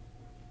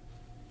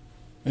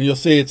 And you'll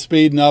see it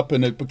speeding up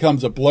and it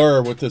becomes a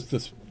blur with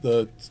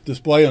the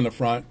display on the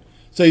front.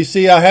 So you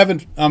see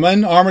I'm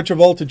in armature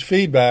voltage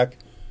feedback.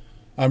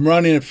 I'm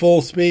running at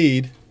full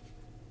speed.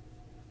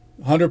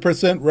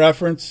 100%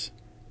 reference,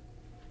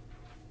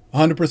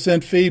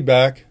 100%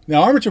 feedback.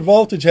 Now armature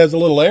voltage has a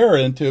little error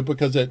into it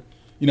because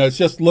it's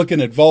just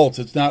looking at volts.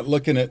 It's not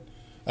looking at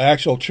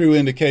actual true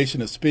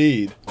indication of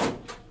speed.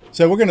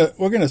 So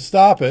we're gonna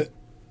stop it.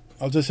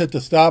 I'll just hit the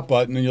stop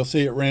button and you'll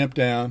see it ramp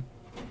down.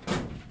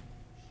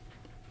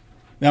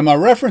 Now my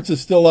reference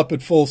is still up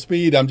at full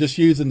speed. I'm just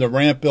using the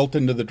ramp built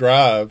into the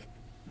drive.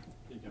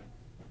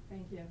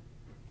 Thank you.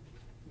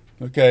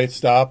 Okay, it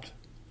stopped.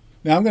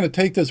 Now I'm going to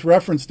take this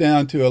reference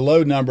down to a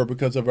low number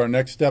because of our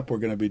next step we're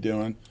going to be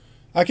doing.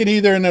 I can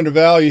either enter the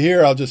value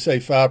here, I'll just say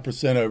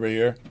 5% over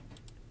here.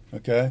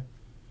 Okay.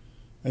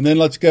 And then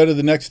let's go to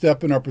the next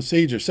step in our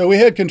procedure. So we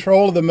had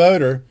control of the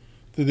motor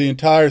through the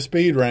entire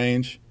speed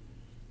range.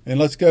 And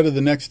let's go to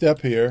the next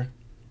step here.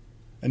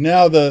 And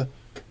now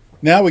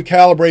we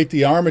calibrate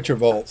the armature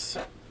volts.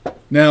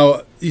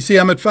 Now, you see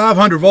I'm at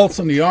 500 volts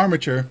on the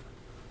armature.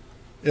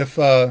 If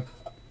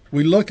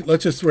we look,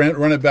 let's just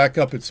run it back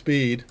up at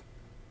speed.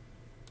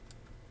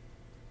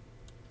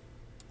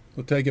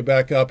 We'll take it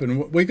back up,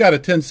 and we've got a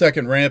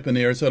 10-second ramp in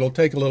here, so it'll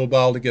take a little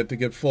while to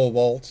get full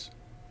volts.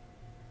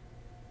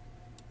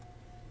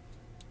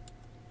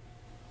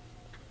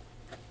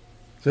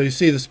 So you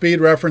see the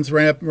speed reference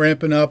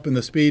ramping up and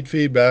the speed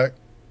feedback.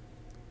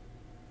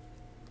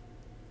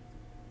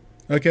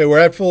 Okay, we're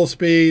at full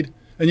speed,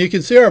 and you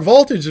can see our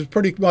voltage is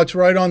pretty much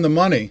right on the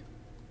money.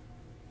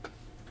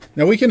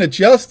 Now we can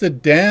adjust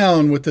it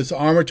down with this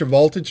armature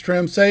voltage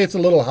trim. Say it's a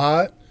little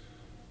hot.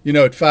 You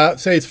know,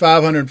 say it's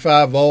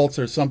 505 volts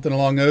or something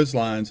along those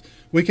lines.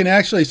 We can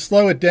actually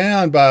slow it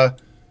down by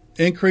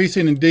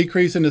increasing and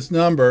decreasing this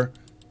number.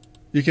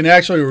 You can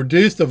actually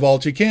reduce the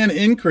volts. You can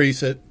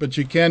increase it, but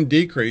you can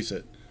decrease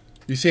it.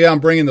 You see how I'm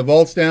bringing the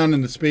volts down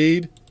and the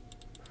speed?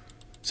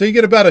 So you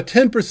get about a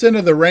 10%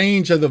 of the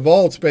range of the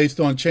volts based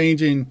on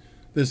changing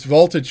this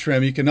voltage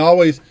trim. You can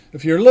always,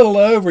 if you're a little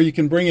over, you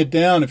can bring it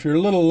down. If you're a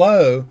little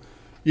low,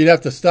 you'd have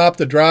to stop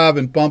the drive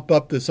and bump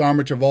up this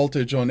armature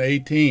voltage on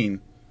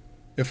 18.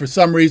 If for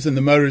some reason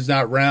the motor's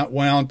not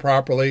wound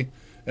properly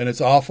and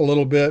it's off a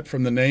little bit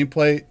from the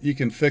nameplate, you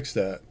can fix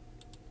that.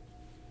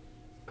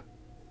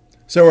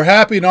 So we're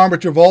happy in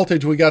armature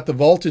voltage. We got the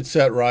voltage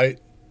set right.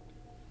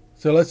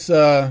 So let's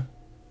go.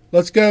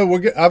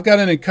 I've got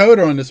an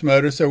encoder on this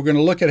motor, so we're going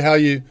to look at how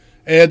you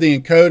add the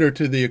encoder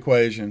to the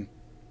equation.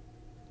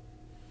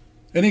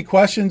 Any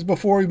questions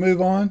before we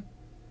move on?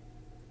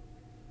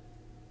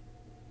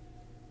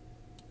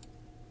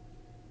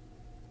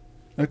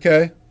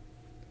 Okay.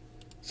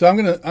 So I'm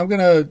gonna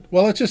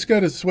well, let's just go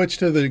to switch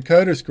to the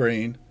encoder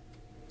screen.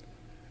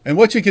 And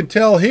what you can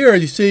tell here,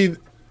 you see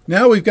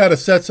now we've got to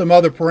set some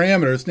other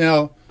parameters.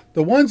 Now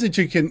the ones that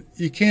you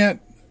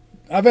can't,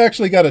 I've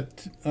actually got a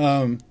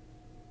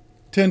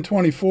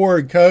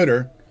 1024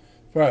 encoder.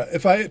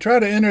 If I try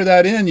to enter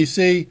that in, you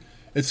see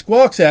it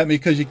squawks at me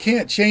because you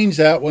can't change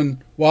that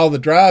one while the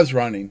drive's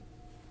running.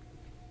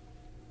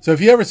 So if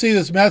you ever see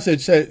this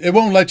message, it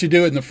won't let you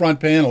do it in the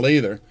front panel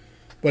either.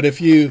 But if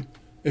you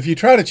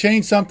try to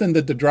change something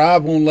that the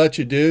drive won't let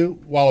you do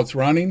while it's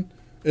running,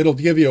 it'll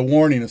give you a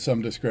warning of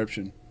some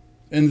description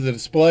in the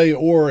display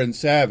or in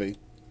Savvy.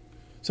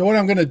 So what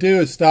I'm going to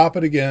do is stop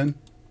it again.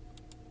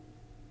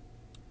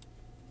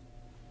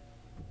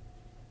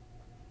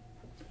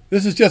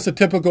 This is just a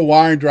typical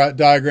wiring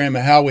diagram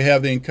of how we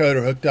have the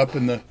encoder hooked up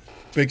in the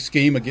big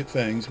scheme of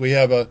things. We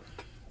have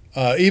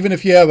even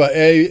if you have a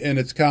A in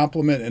its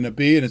complement and a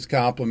B in its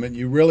complement,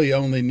 you really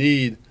only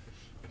need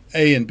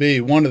A and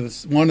B, one of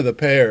the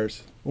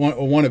pairs,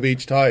 one of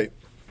each type,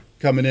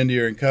 coming into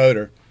your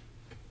encoder.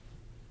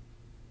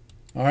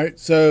 All right,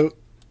 so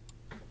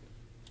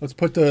let's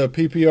put the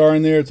PPR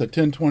in there. It's a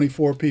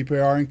 1024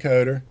 PPR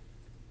encoder.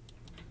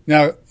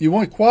 Now you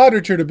want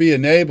quadrature to be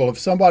enabled. If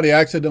somebody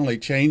accidentally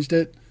changed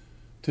it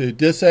to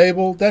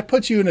disable, that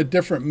puts you in a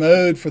different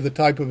mode for the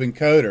type of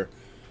encoder.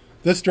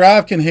 This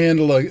drive can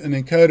handle an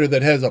encoder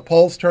that has a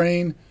pulse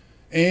train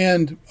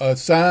and a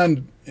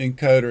signed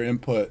encoder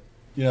input,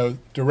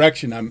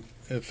 direction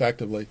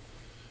effectively.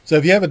 So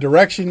if you have a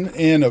direction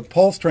and a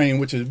pulse train,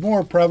 which is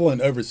more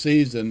prevalent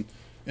overseas than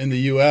in the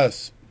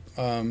U.S.,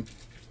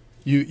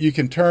 you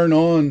can turn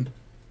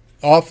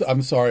off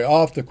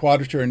the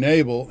quadrature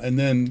enable and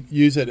then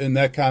use it in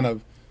that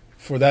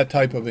for that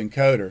type of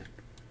encoder.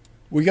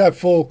 We got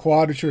full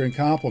quadrature and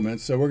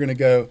complement, so we're going to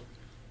go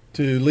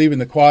to leaving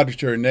the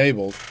quadrature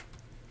enabled.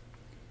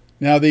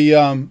 Now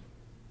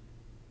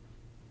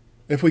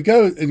if we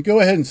go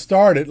ahead and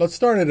start it, let's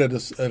start it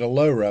at a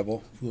low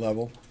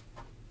level.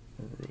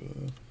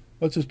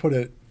 Let's put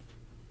it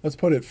I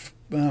don't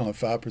know,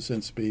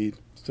 5% speed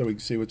so we can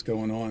see what's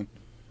going on.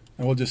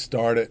 And we'll just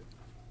start it.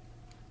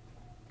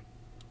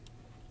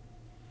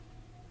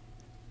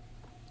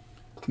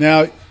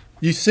 Now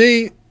you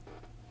see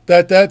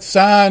that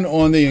sign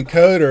on the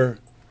encoder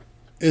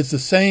is the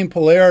same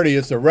polarity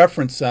as the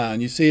reference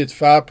sign. You see it's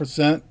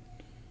 5%,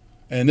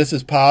 and this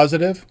is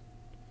positive.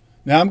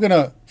 Now I'm going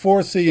to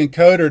force the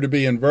encoder to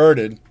be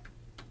inverted.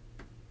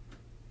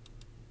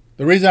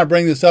 The reason I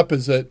bring this up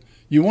is that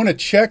you want to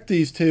check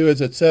these two,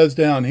 as it says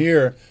down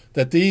here,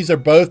 that these are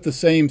both the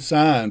same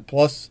sign,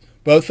 plus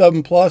both of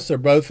them plus or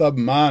both of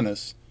them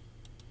minus.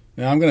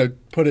 Now I'm going to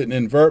put it in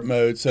invert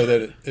mode so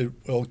that it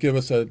will give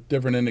us a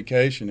different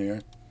indication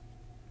here.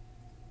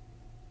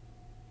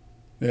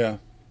 Yeah.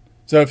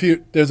 So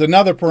there's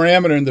another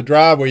parameter in the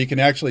drive where you can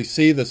actually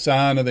see the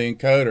sign of the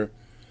encoder.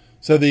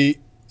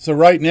 So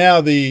right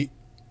now the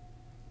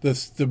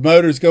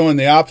motor's going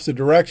the opposite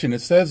direction.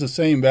 It says the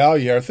same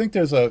value here. I think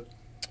there's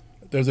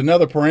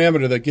another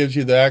parameter that gives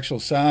you the actual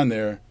sign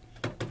there.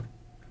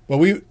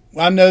 But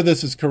I know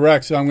this is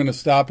correct, so I'm going to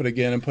stop it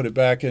again and put it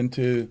back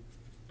into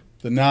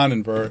the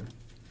non-invert.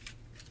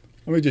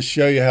 Let me just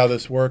show you how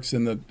this works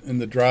in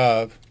the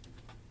drive.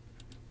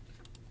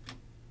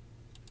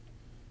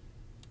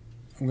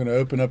 I'm going to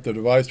open up the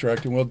device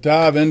directory, and we'll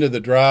dive into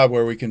the drive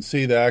where we can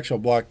see the actual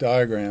block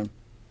diagram.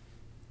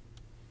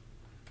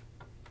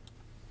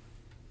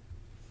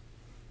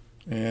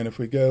 And if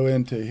we go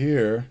into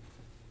here,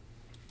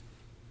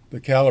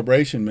 the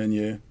calibration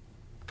menu,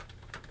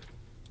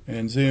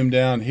 and zoom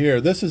down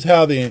here, this is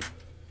how the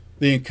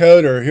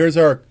encoder, here's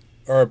our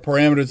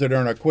parameters that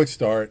are in our quick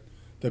start,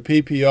 the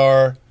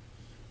PPR,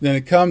 then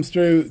it comes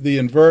through the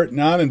invert,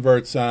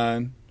 non-invert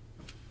sign.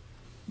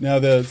 Now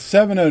the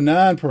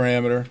 709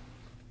 parameter,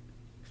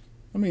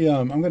 I'm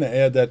going to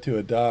add that to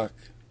a doc.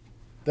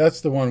 That's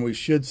the one we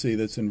should see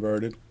that's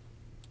inverted.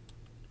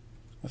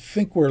 I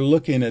think we're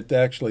looking at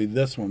actually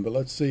this one, but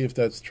let's see if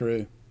that's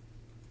true.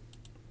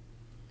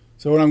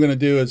 So what I'm going to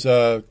do is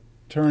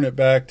turn it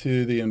back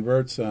to the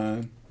invert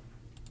sign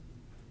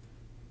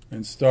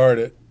and start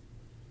it.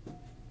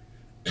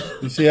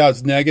 You see how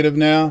it's negative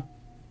now?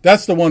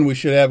 That's the one we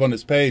should have on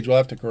this page. We'll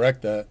have to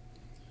correct that.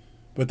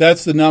 But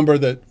that's the number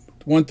that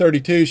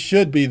 132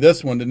 should be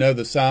this one to know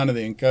the sign of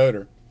the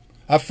encoder.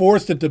 I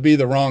forced it to be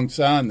the wrong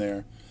sign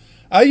there.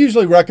 I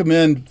usually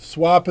recommend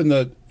swapping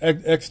the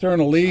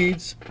external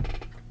leads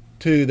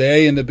to the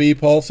A and the B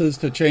pulses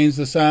to change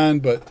the sign,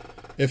 but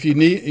if you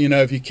need,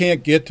 if you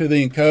can't get to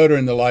the encoder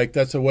and the like,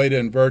 that's a way to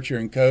invert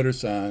your encoder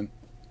sign.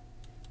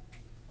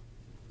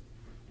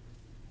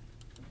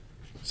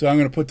 So I'm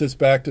going to put this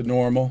back to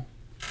normal,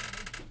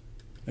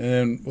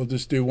 and we'll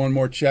just do one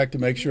more check to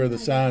make sure the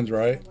sign's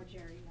right.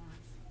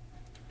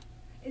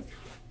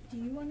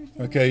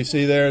 Okay, you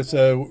see there,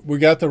 so we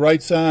got the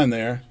right sign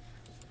there.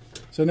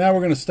 So now we're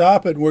going to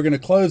stop it, and we're going to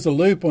close the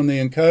loop on the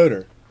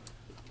encoder.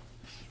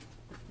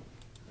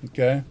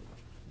 Okay.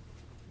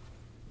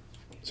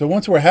 So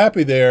once we're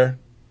happy there,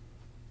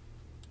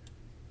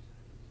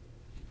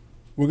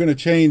 we're going to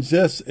change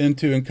this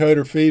into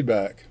encoder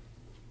feedback.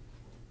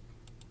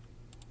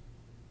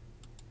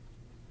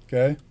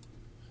 Okay.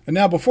 And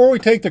now before we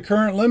take the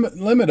current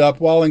limit up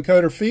while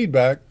encoder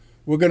feedback,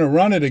 we're going to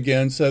run it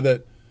again so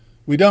that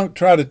we don't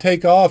try to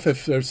take off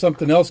if there's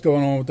something else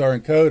going on with our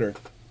encoder.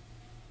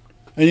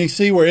 And you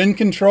see we're in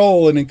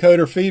control in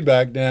encoder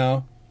feedback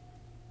now.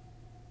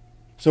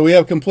 So we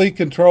have complete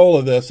control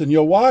of this. And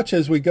you'll watch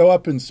as we go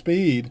up in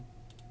speed.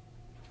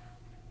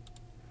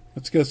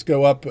 Let's just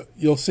go up.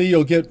 You'll see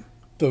you'll get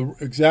the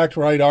exact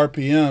right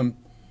RPM,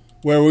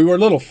 where we were a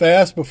little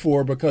fast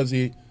before because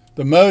the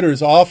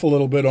motor's off a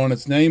little bit on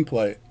its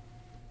nameplate.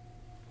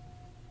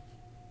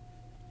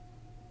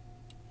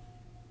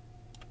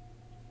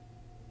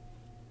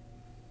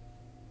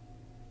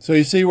 So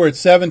you see we're at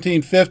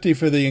 1750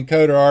 for the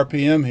encoder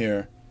RPM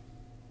here.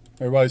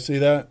 Everybody see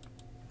that?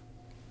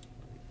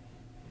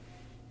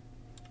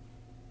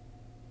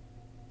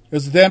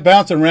 It's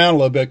bouncing around a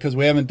little bit because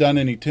we haven't done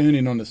any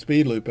tuning on the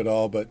speed loop at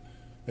all, but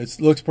it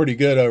looks pretty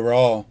good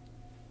overall.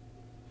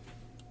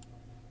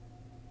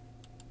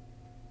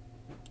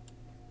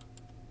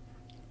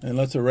 And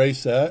let's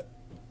erase that.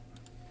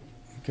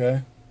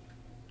 Okay.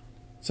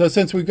 So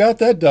since we've got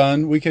that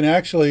done, we can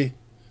actually,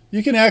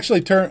 you can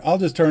actually turn, I'll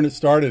just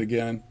start it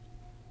again.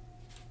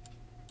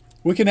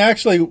 We can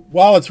actually,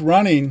 while it's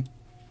running,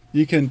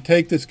 you can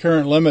take this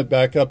current limit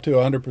back up to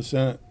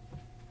 100%.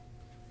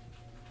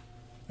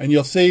 And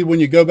you'll see when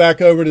you go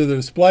back over to the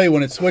display,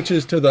 when it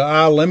switches to the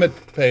I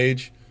limit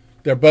page,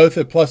 they're both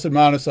at plus and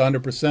minus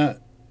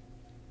 100%.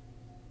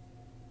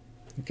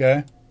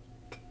 Okay?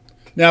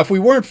 Now, if we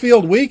weren't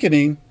field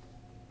weakening,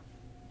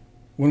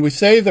 when we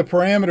save the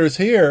parameters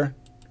here,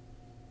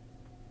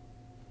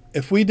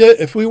 if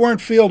we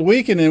weren't field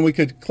weakening, we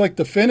could click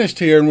the finished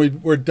here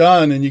and we're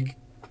done, and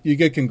you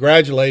get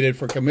congratulated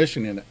for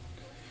commissioning it.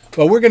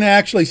 But we're going to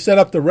actually set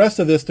up the rest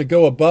of this to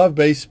go above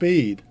base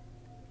speed.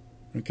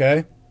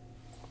 Okay?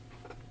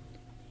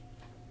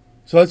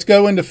 So let's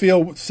go into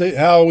field, see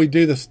how we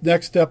do this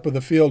next step of the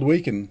field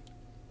weakening.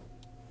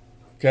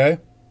 Okay?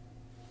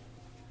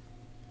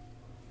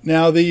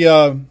 Now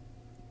the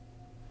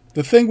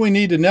thing we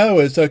need to know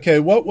is, okay,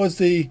 what was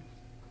the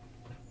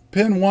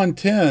pin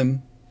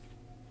 110?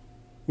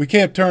 We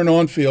can't turn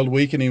on field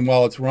weakening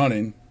while it's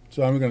running,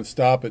 so I'm going to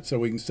stop it so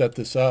we can set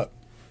this up.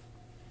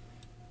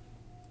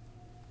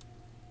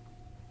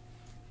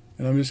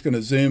 And I'm just going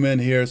to zoom in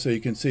here so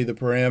you can see the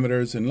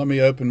parameters, and let me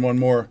open one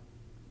more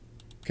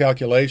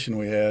calculation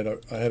we had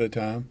ahead of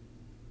time.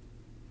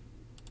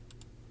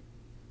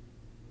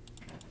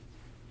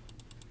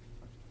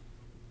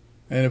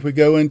 And if we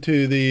go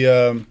into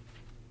the,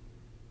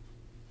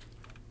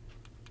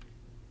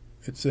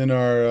 it's in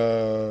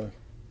our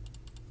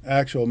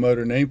actual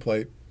motor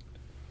nameplate.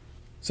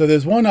 So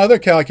there's one other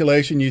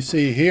calculation you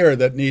see here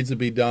that needs to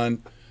be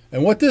done,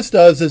 And what this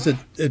does is it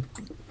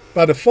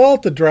by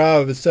default, the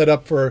drive is set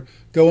up for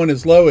going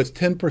as low as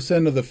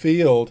 10% of the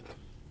field,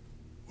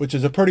 which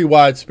is a pretty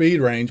wide speed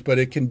range, but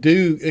it can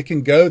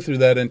go through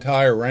that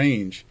entire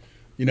range.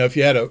 You know, if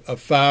you had a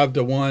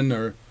 5-to-1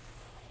 or,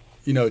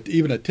 you know,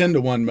 even a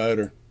 10-to-1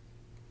 motor,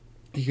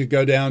 you could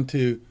go down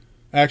to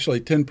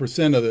actually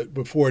 10% of it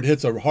before it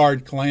hits a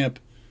hard clamp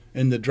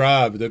in the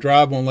drive. The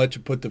drive won't let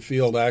you put the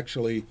field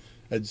actually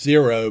at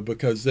 0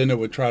 because then it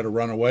would try to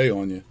run away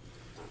on you.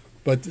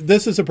 But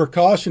this is a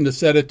precaution to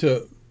set it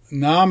to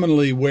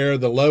nominally where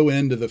the low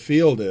end of the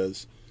field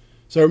is.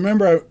 So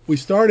remember, we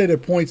started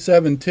at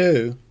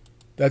 0.72.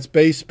 That's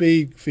base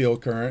speed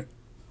field current,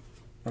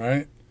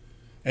 right?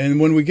 And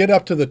when we get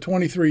up to the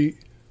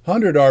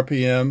 2300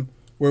 RPM,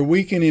 we're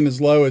weakening as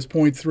low as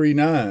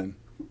 0.39.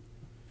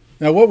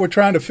 Now what we're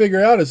trying to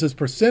figure out is this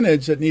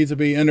percentage that needs to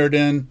be entered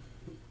in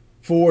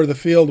for the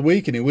field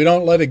weakening. We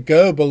don't let it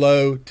go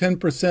below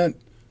 10%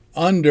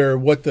 under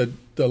what the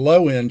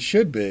low end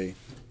should be.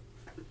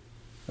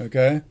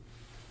 Okay?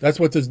 That's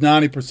what this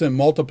 90%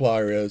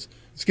 multiplier is.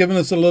 It's giving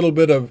us a little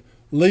bit of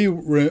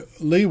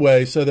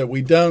leeway so that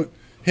we don't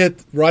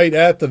hit right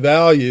at the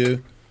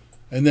value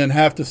and then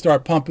have to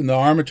start pumping the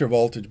armature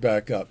voltage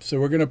back up. So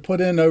we're going to put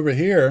in over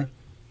here,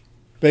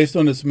 based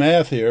on this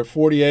math here,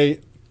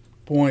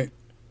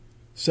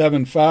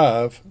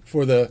 48.75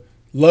 for the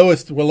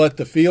lowest we'll let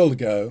the field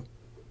go.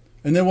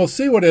 And then we'll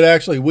see what it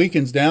actually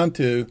weakens down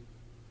to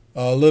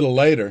a little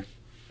later.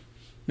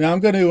 Now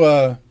I'm going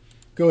to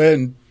go ahead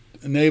and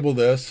enable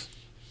this,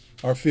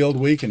 our field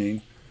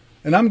weakening.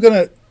 And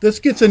this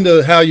gets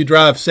into how you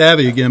drive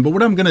savvy again, but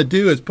what I'm going to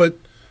do is put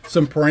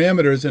some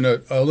parameters in a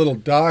little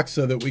dock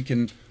so that we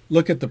can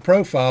look at the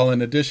profile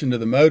in addition to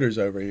the motors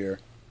over here.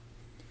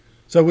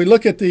 So we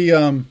look at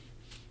the,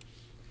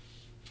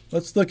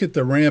 let's look at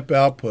the ramp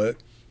output.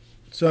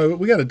 So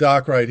we got a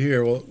dock right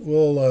here.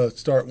 We'll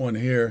start one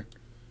here.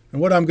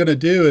 And what I'm going to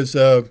do is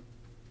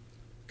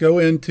go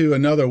into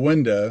another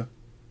window.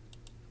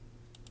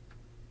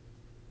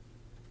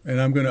 And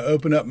I'm going to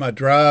open up my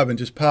drive and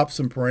just pop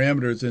some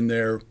parameters in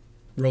there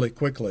really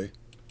quickly.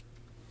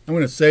 I'm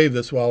going to save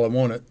this while I'm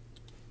on it.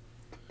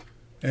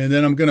 And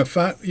then I'm going to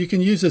find, you can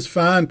use this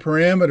find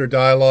parameter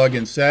dialog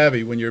in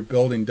Savvy when you're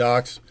building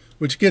docks,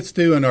 which gets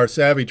to in our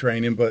Savvy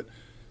training. But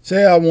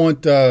say I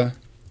want the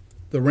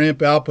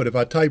ramp output. If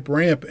I type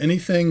ramp,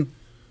 anything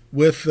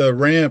with the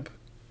ramp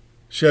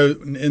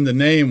in the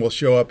name will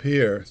show up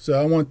here. So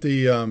I want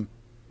the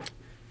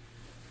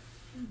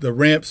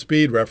ramp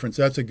speed reference.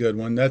 That's a good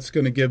one. That's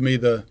going to give me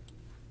the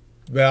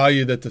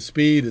value that the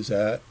speed is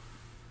at.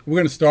 We're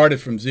going to start it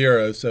from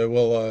 0, so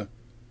we'll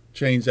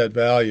change that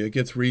value. It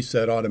gets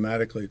reset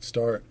automatically at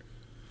start.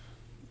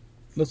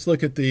 Let's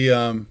look at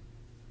the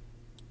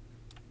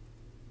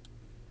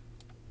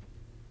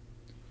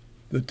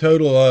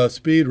total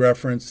speed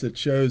reference that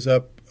shows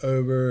up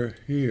over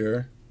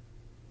here.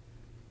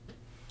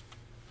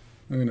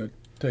 I'm going to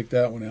take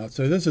that one out.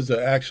 So this is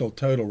the actual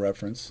total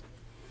reference.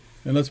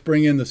 And let's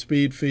bring in the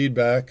speed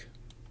feedback.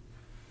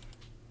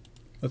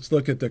 Let's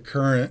look at the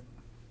current.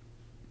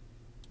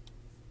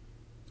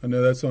 I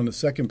know that's on the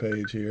second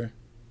page here.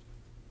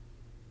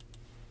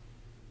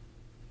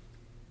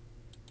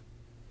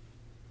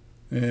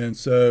 And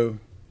so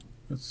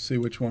let's see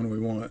which one we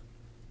want.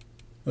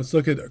 Let's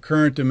look at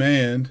current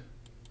demand.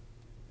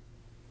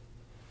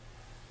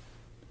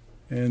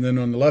 And then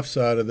on the left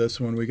side of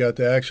this one, we got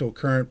the actual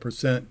current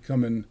percent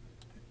coming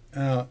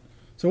out.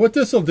 So what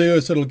this will do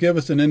is it'll give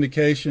us an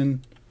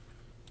indication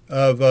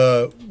of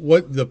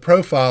what the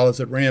profile as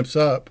it ramps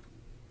up.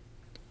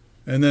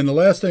 And then the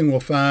last thing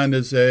we'll find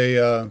is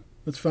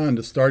let's find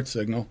the start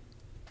signal.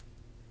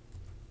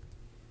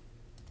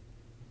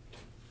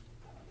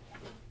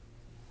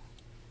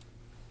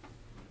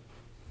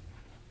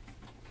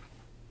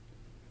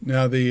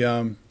 Now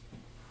there's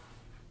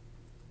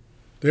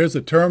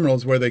the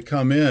terminals where they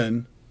come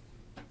in.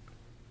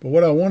 But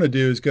what I want to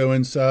do is go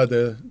inside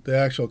the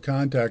actual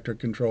contactor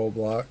control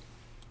block.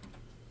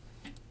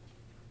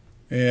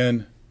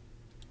 And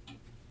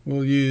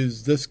we'll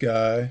use this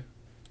guy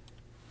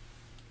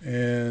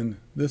and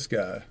this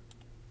guy.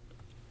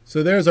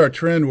 So there's our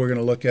trend we're going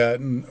to look at.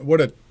 And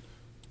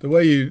the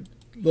way you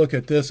look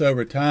at this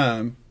over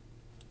time.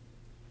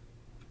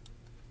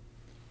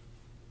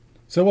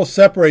 So we'll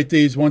separate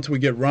these once we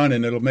get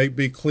running. It'll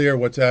be clear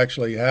what's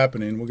actually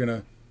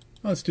happening.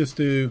 Let's just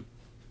do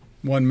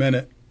 1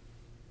 minute.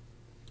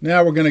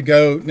 Now we're going to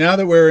go, now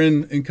that we're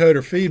in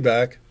encoder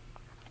feedback,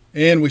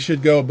 and we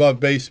should go above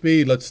base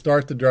speed, let's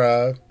start the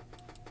drive.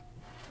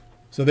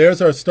 So there's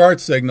our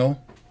start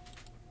signal.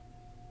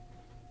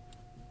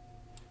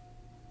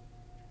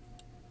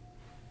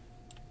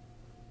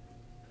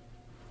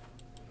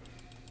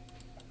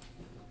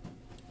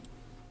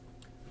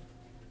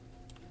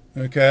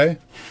 Okay,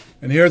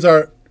 and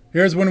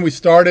here's when we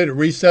started. It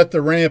reset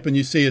the ramp, and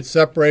you see it's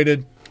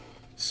separated.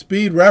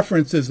 Speed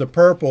reference is the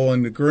purple,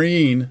 and the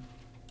green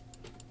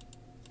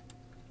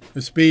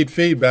the speed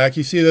feedback.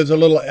 You see there's a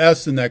little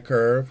S in that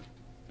curve.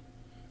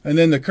 And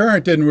then the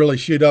current didn't really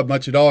shoot up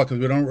much at all because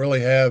we don't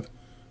really have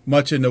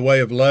much in the way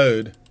of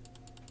load.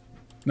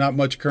 not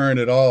much current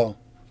at all.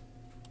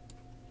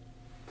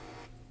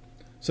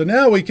 So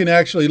now we can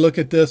actually look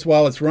at this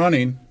while it's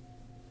running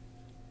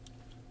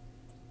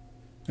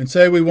and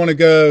say we want to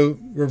go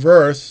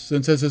reverse.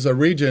 Since this is a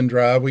regen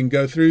drive, we can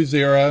go through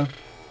 0.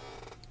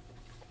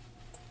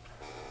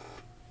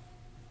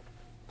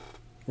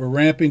 We're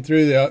ramping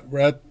through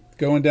we're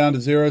going down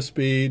to 0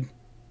 speed.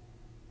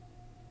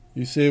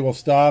 You see we'll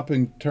stop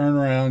and turn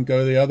around,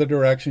 go the other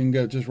direction,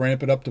 just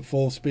ramp it up to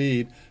full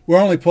speed.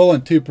 We're only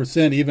pulling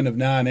 2% even of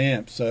 9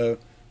 amps, so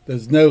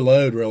there's no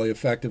load really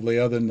effectively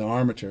other than the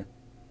armature.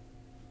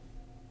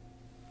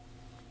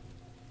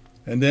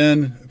 And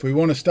then if we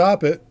want to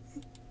stop it,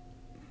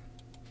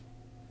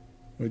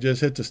 we just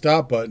hit the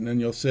stop button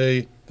and you'll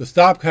see the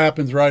stop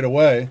happens right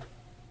away.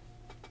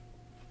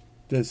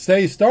 It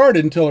stays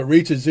started until it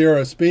reaches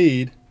 0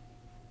 speed.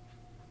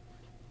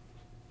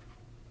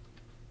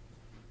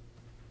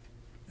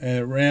 And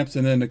it ramps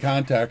and then the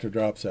contactor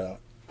drops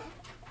out.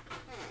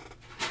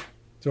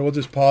 So we'll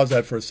just pause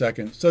that for a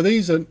second. So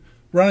these are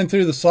running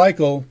through the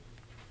cycle.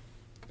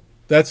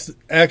 That's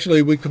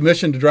actually, we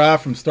commissioned the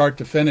drive from start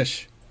to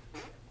finish.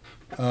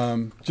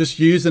 Just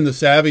using the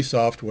Savvy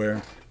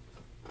software.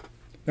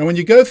 Now when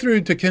you go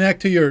through to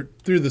connect to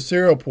through the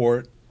serial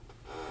port,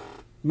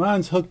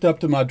 mine's hooked up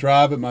to my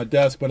drive at my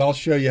desk, but I'll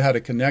show you how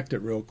to connect it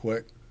real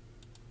quick.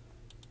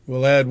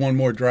 We'll add one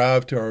more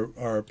drive to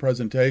our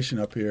presentation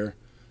up here.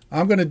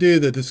 I'm going to do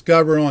the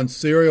Discover on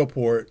serial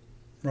port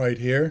right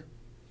here.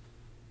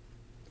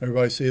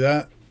 Everybody see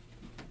that?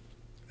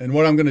 And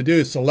what I'm going to do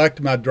is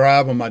select my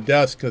drive on my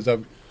desk because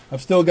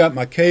I've still got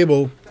my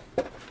cables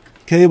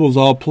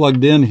all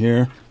plugged in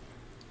here.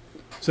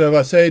 So if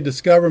I say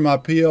Discover my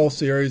PL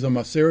series on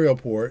my serial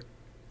port,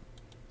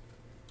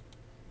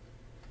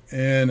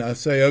 and I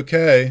say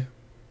OK,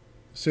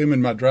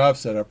 assuming my drive's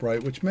set up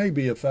right, which may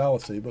be a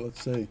fallacy, but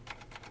let's see.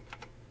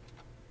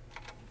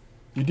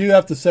 You do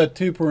have to set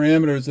 2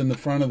 parameters in the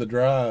front of the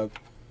drive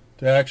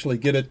to actually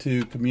get it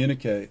to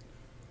communicate.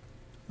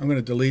 I'm going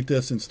to delete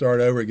this and start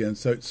over again,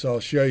 so I'll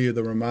show you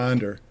the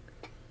reminder.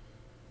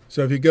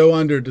 So if you go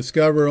under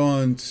Discover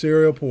on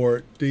serial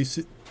port,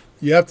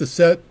 you have to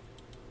set,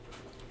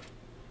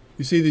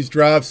 you see these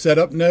drive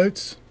setup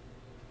notes?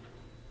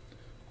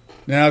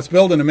 Now it's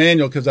building a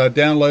manual because I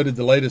downloaded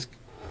the latest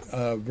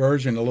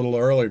version a little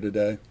earlier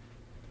today.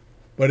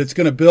 But it's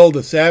going to build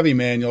a Savvy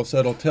manual, so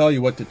it'll tell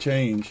you what to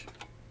change.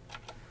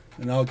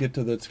 And I'll get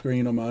to the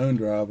screen on my own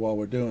drive while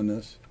we're doing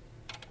this.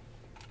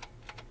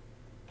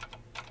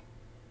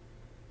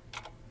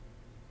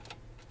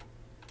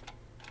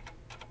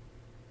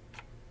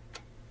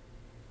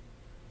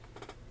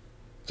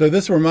 So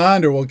this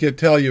reminder will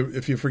tell you,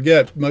 if you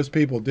forget, most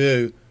people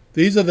do,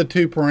 these are the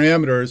 2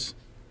 parameters,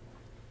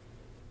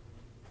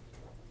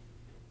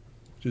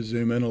 just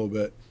zoom in a little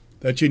bit,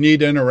 that you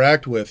need to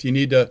interact with. You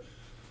need to,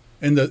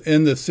 in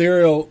the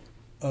serial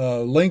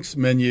links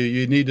menu,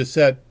 you need to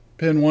set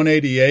pin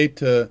 188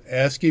 to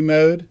ASCII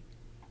mode,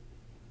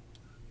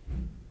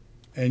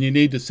 and you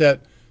need to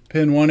set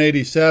pin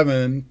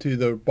 187 to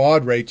the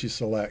baud rate you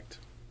select.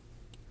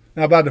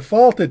 Now by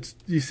default,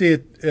 you see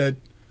it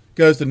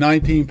goes to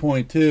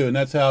 19.2, and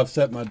that's how I've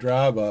set my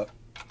drive up.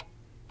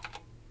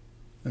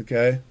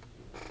 Okay,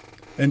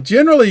 and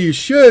generally you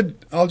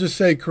should, I'll just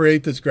say,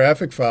 create this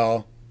graphic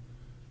file.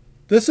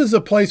 This is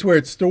a place where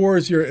it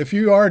stores if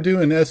you are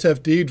doing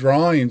SFD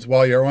drawings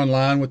while you're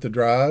online with the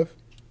drive.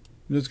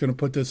 I'm just going to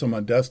put this on my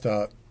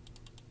desktop.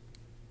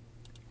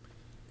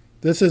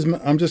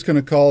 I'm just going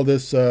to call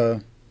this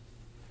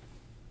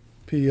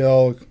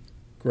PL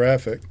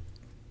graphic.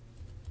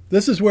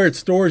 This is where it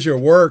stores your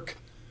work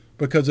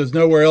because there's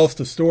nowhere else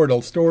to store it.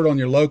 It'll store it on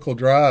your local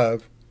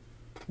drive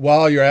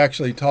while you're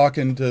actually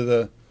talking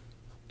to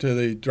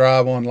the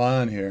drive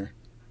online here.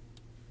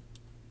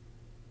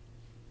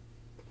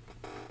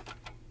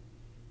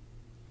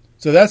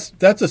 So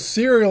that's a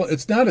serial.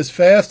 It's not as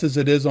fast as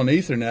it is on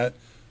Ethernet,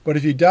 but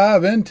if you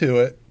dive into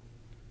it,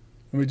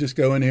 let me just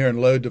go in here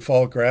and load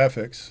default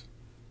graphics.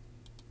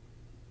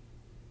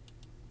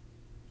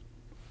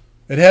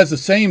 It has the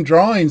same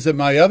drawings that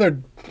my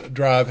other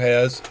drive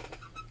has.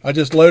 I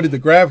just loaded the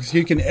graphics.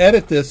 You can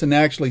edit this and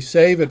actually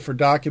save it for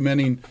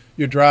documenting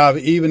your drive,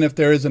 even if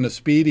there isn't a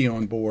Speedy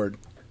on board.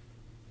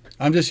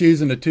 I'm just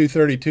using a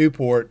 232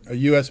 port, a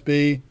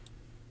USB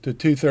to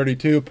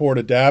 232 port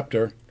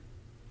adapter.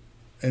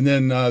 And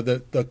then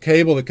the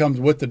cable that comes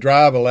with the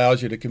drive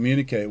allows you to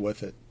communicate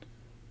with it.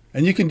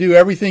 And you can do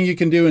everything you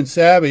can do in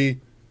Savvy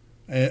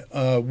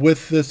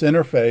with this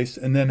interface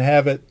and then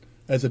have it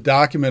as a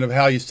document of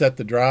how you set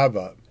the drive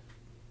up.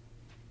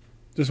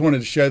 Just wanted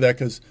to show that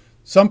because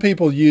some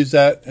people use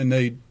that and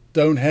they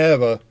don't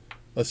have a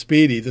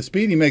Speedy. The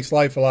Speedy makes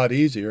life a lot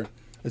easier.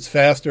 It's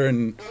faster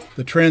and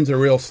the trends are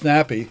real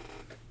snappy.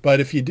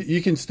 But if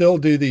you can still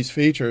do these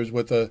features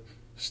with a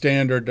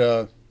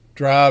standard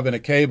drive and a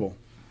cable,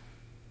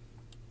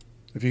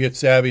 if you get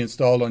Savvy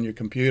installed on your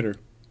computer.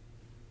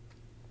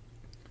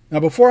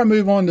 Now, before I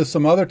move on to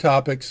some other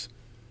topics,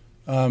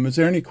 is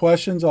there any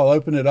questions? I'll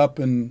open it up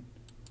and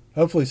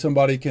hopefully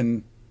somebody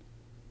can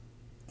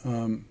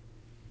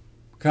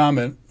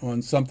comment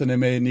on something they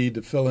may need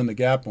to fill in the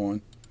gap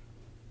on.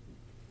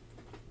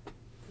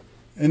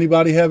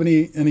 Anybody have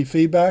any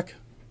feedback?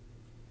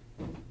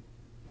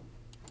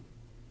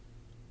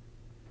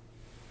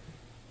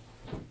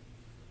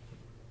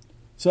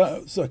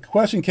 So a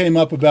question came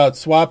up about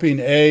swapping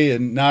A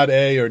and not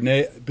A, or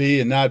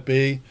B and not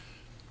B.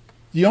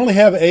 You only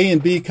have A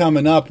and B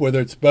coming up, whether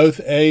it's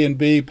both A and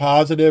B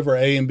positive or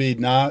A and B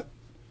not.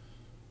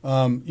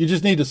 You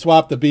just need to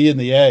swap the B and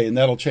the A, and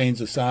that'll change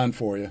the sign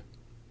for you.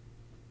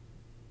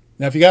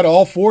 Now, if you got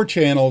all 4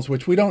 channels,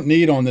 which we don't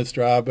need on this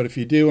drive, but if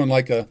you do on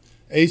like a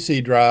AC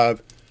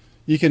drive,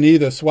 you can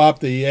either swap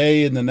the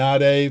A and the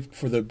not A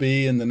for the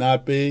B and the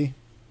not B,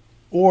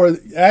 or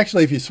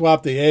actually if you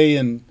swap the A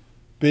and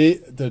B,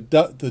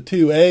 the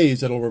 2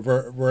 A's, it'll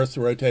reverse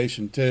the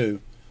rotation too,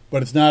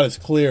 but it's not as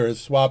clear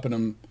as swapping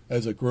them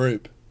as a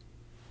group.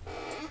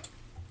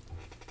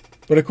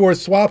 But of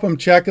course, swap them,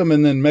 check them,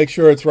 and then make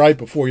sure it's right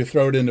before you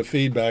throw it into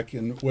feedback,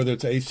 and whether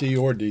it's AC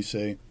or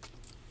DC.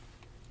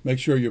 Make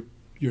sure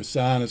your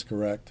sign is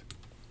correct.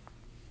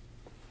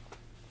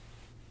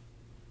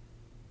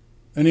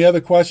 Any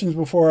other questions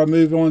before I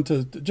move on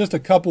to just a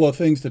couple of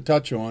things to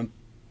touch on?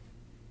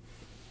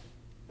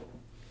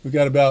 We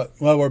got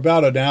we're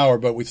about an hour,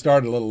 but we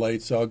started a little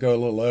late, so I'll go a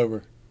little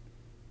over.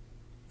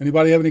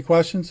 Anybody have any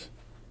questions?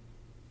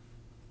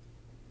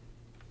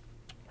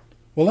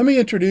 Well, let me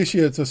introduce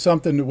you to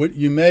something that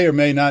you may or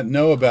may not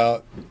know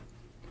about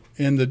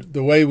in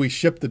the way we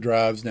ship the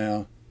drives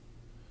now.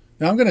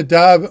 Now I'm going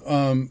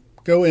to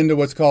go into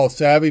what's called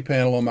Savvy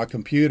Panel on my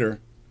computer.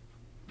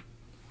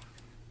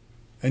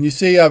 And you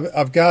see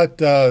I've got,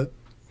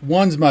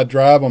 one's my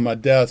drive on my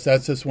desk.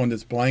 That's this one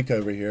that's blank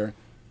over here.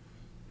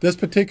 This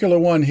particular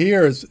one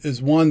here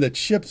is one that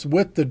ships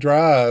with the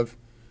drive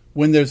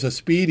when there's a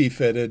speedy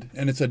fitted,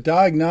 and it's a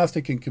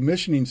diagnostic and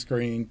commissioning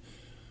screen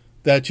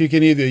that you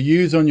can either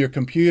use on your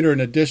computer in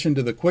addition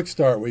to the quick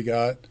start we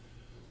got,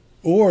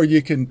 or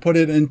you can put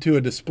it into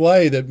a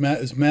display that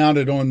is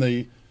mounted on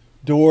the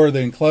door of the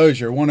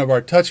enclosure, one of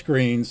our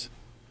touchscreens.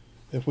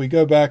 If we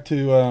go back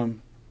to, I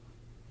don't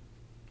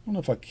know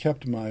if I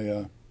kept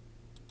my,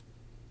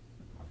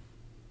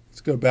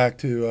 let's go back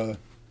to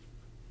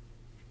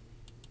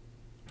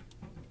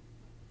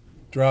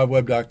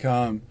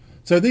driveweb.com.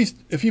 So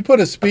if you put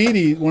a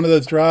speedy, one of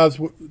those drives,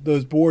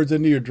 those boards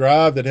into your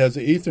drive that has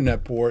an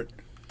Ethernet port,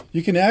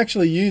 you can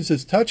actually use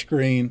this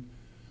touchscreen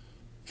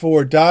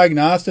for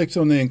diagnostics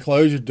on the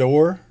enclosure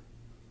door.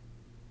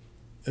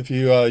 If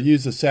you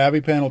use the Savvy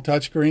Panel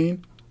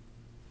touchscreen,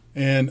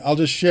 and I'll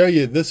just show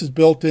you, this is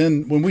built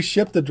in. When we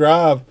ship the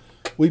drive,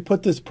 we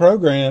put this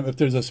program, if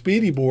there's a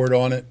speedy board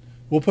on it,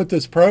 we'll put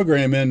this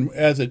program in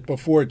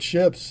before it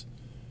ships,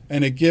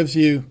 and it gives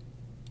you,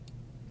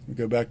 let me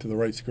go back to the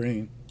right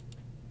screen.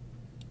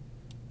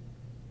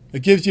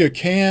 It gives you a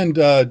canned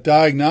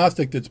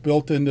diagnostic that's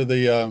built into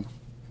the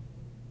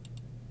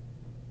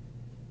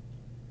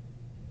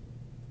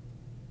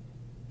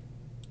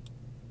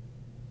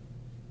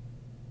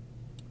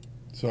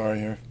sorry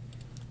here.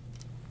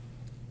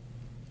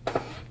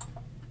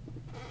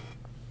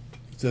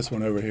 It's this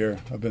one over here.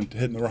 I've been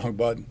hitting the wrong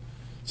button.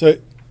 So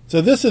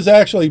this is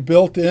actually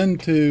built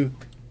into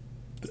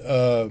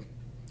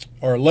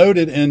or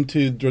loaded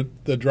into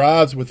the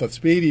drives with a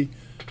speedy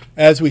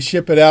as we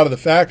ship it out of the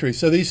factory.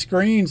 So these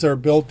screens are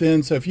built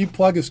in. So if you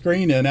plug a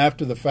screen in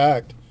after the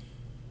fact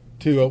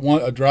to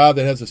a drive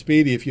that has a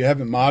speedy, if you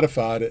haven't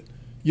modified it,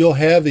 you'll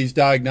have these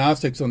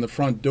diagnostics on the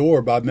front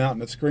door by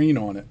mounting a screen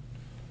on it.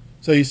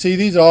 So you see,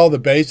 these are all the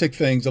basic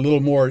things, a little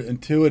more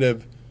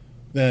intuitive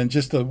than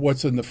just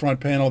what's in the front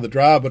panel of the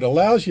drive, but it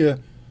allows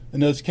you,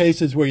 in those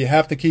cases where you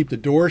have to keep the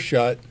door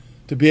shut,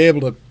 to be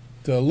able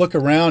to look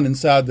around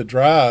inside the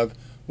drive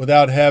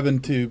without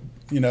having to,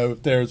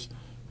 if there's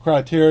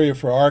criteria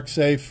for arc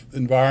safe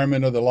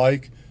environment or the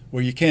like,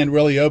 where you can't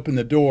really open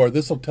the door.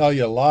 This will tell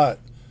you a lot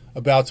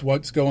about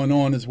what's going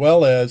on, as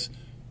well as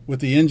with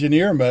the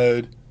engineer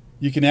mode,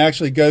 you can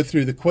actually go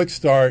through the quick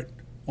start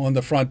on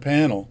the front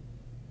panel.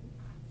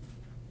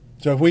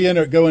 So if we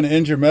go into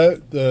engineer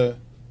mode, the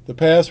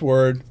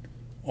password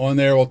on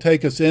there will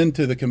take us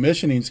into the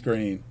commissioning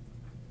screen.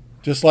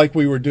 Just like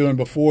we were doing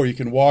before, you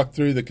can walk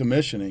through the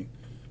commissioning.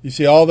 You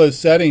see all those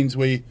settings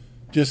we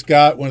just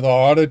got with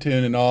our auto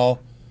tune and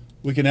all.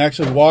 We can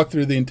actually walk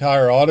through the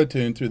entire auto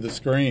tune through the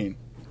screen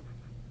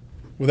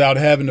without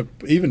having to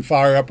even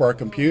fire up our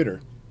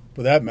computer,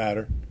 for that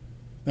matter.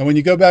 Now when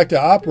you go back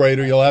to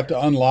operator, you'll have to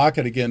unlock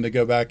it again to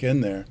go back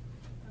in there.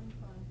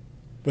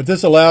 But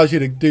this allows you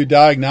to do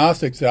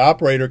diagnostics. The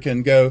operator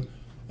can go,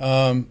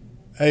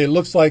 hey, it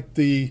looks like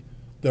the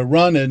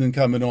run isn't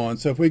coming on.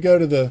 So if we go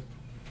to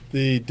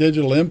the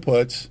digital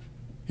inputs,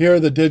 here are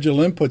the digital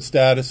input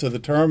status of the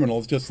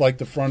terminals, just like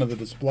the front of the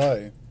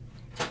display.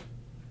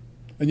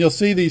 And you'll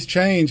see these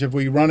change if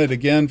we run it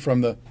again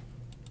from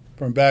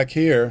back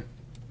here.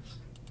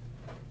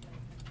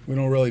 We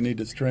don't really need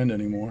this trend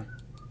anymore.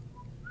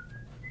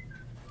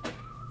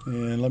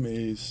 And let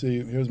me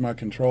see, here's my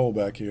control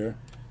back here.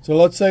 So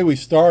let's say we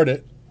start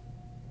it.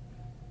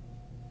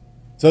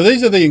 So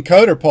these are the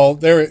encoder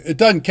pulse. It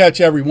doesn't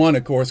catch every one,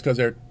 of course, because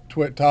they're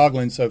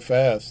toggling so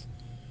fast.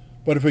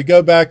 But if we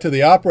go back to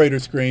the operator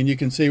screen, you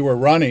can see we're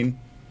running.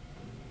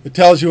 It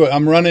tells you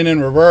I'm running in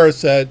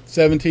reverse at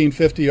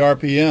 1750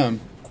 RPM.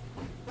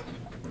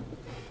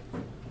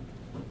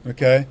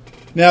 Okay.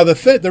 Now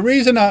the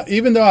reason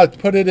even though I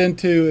put it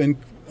into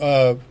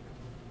I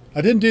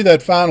didn't do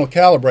that final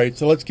calibrate,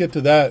 so let's get to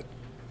that.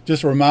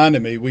 Just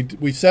reminded me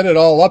we set it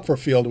all up for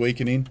field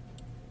weakening.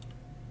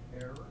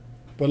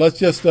 But let's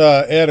just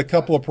add a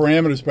couple of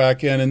parameters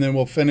back in, and then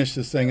we'll finish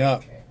this thing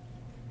up.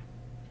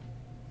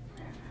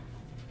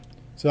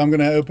 So I'm going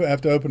to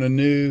have to open a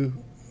new,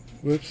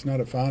 whoops, not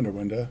a Finder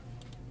window.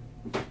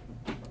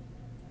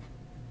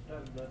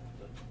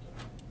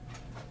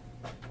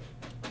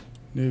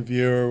 New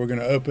viewer. We're going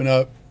to open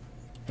up.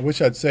 I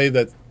wish I'd saved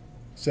that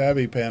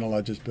Savvy panel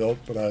I just built,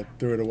 but I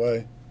threw it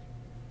away.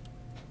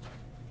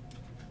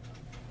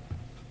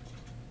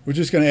 We're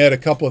just going to add a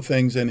couple of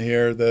things in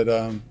here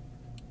that.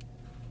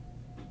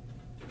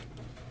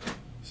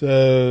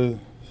 So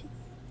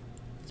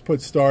let's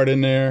put start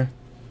in there.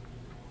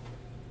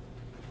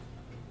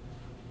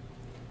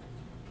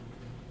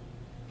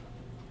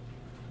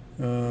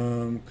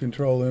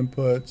 Control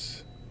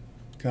inputs,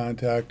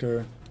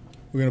 contactor.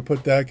 We're going to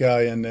put that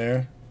guy in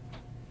there.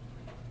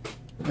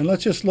 And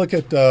let's just look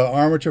at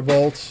armature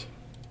volts.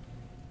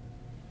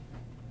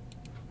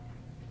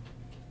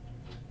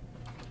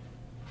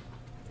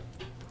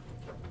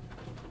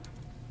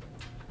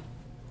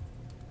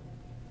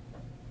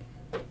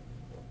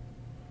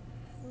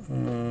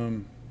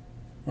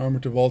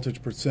 Armature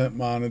voltage percent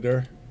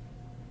monitor.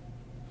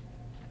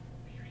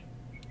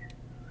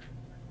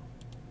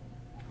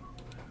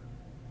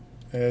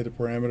 Add the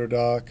parameter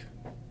dock.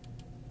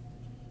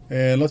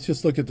 And let's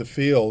just look at the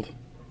field.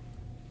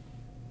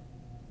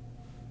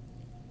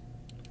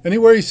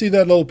 Anywhere you see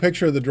that little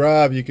picture of the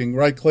drive, you can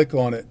right click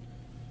on it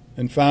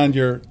and find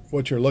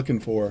what you're looking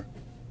for.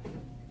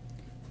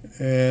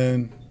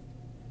 And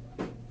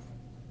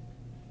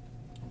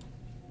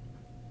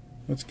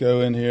let's go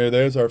in here.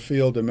 There's our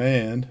field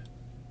demand.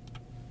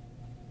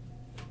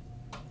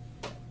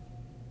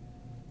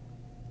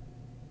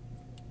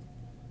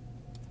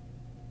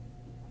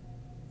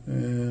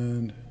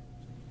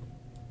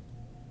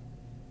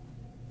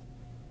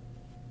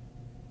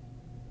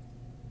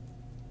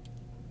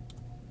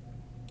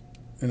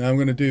 And I'm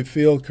going to do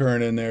field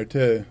current in there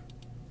too.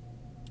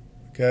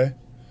 Okay.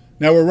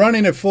 Now we're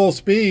running at full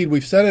speed.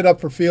 We've set it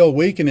up for field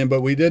weakening, but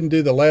we didn't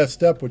do the last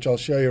step, which I'll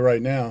show you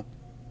right now.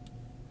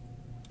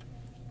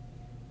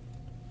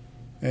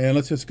 And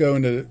let's just go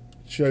into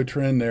show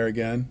trend there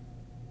again.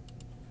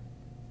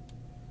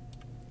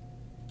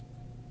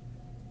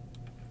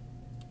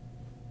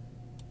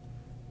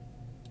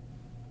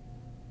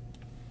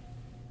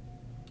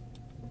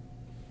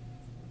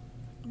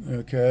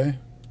 Okay.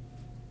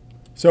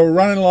 So we're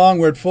running along.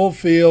 We're at full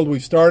field.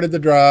 We've started the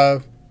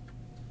drive.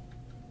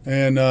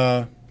 And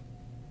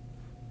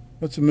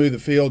let's move the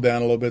field down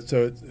a little bit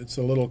so it's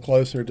a little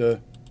closer to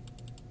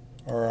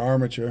our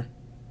armature.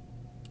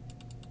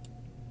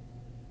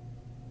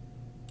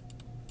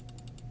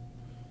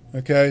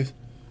 Okay.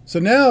 So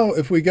now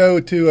if we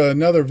go to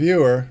another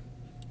viewer,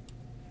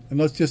 and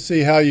let's just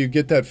see how you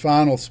get that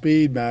final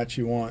speed match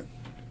you want.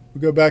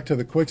 We'll go back to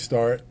the quick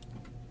start.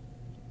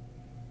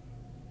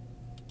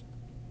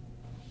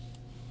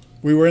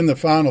 We were in the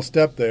final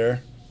step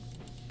there.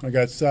 I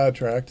got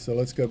sidetracked, so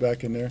let's go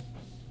back in there.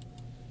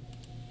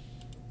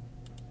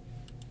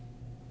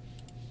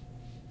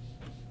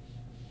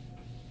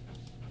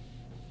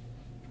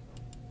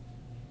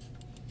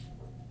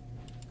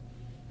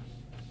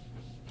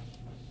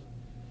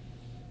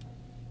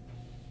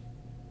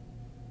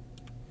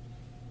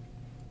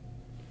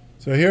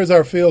 So here's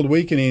our field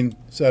weakening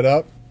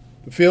setup.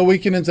 The field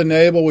weakening is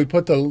enabled. We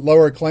put the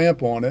lower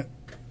clamp on it.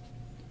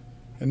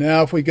 And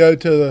now if we go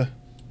to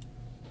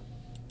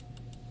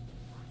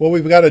what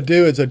we've got to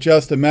do is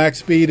adjust the max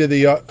speed of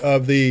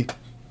the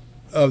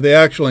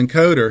actual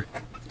encoder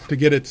to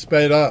get it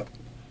sped up.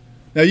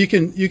 Now you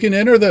can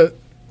enter the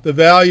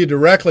value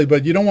directly,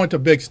 but you don't want the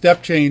big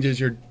step change as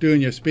you're doing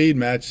your speed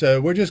match.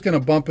 So we're just going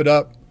to bump it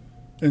up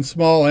in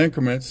small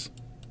increments,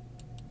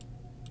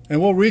 and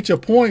we'll reach a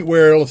point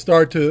where it'll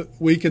start to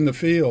weaken the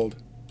field.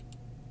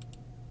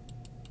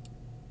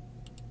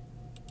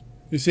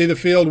 You see the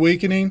field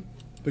weakening,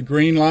 the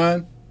green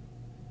line?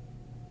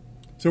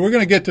 So we're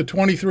going to get to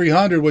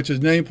 2300, which is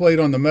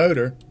nameplate on the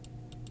motor,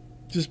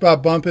 just by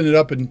bumping it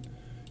up in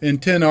 10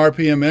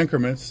 RPM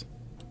increments.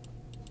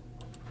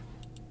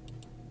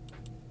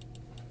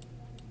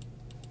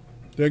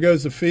 There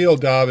goes the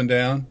field diving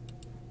down.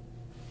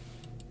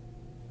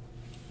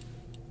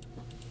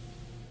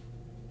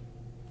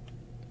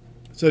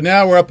 So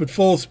now we're up at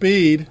full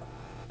speed.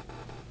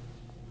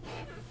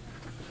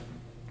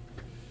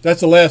 That's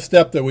the last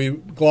step that we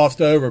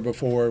glossed over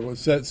before, was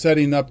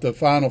setting up the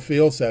final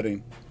field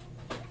setting.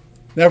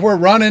 Now if we're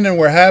running and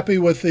we're happy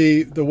with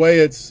the way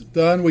it's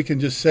done, we can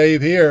just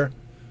save here,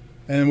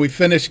 and we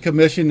finish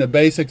commissioning the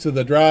basics of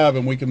the drive,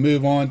 and we can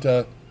move on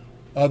to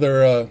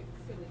other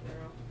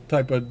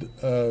type of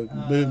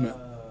movement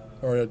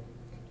or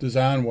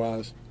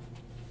design-wise.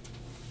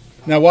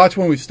 Now watch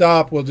when we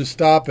stop. We'll just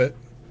stop it.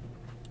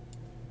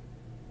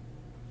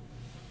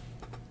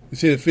 You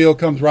see the field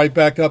comes right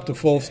back up to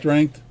full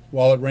strength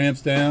while it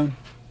ramps down.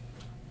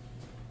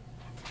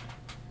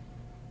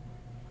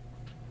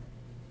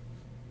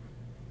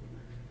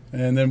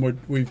 And then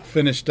we've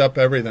finished up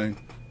everything.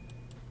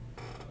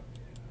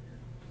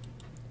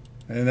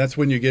 And that's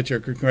when you get your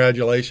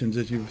congratulations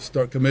as you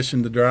start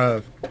commissioning the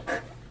drive.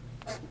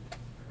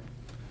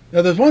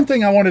 Now there's one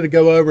thing I wanted to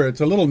go over.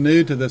 It's a little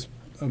new to this,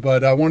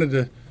 but I wanted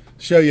to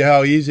show you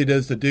how easy it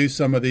is to do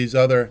some of these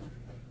other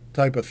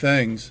type of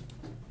things.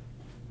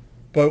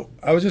 But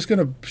I was just going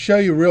to show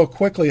you real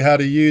quickly how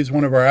to use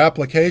one of our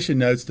application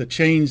notes to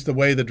change the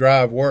way the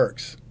drive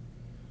works.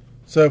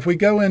 So if we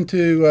go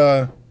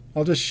into,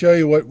 I'll just show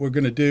you what we're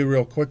going to do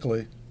real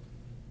quickly.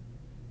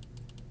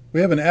 We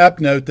have an app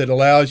note that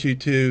allows you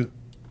to,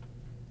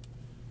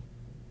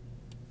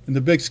 in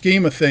the big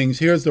scheme of things,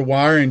 here's the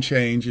wiring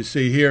change you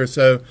see here.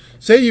 So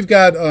say you've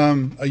got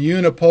a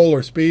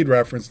unipolar speed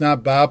reference,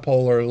 not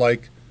bipolar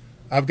like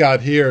I've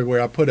got here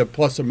where I put a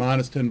plus or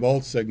minus 10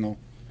 volt signal.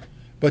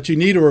 But you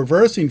need a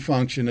reversing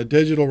function, a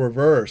digital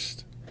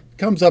reversed. It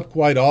comes up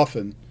quite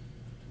often.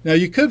 Now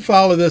you could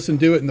follow this and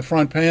do it in the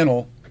front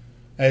panel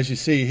as you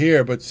see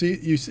here, but see,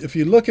 if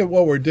you look at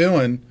what we're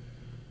doing,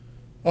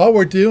 all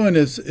we're doing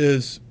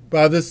is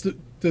by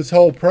this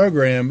whole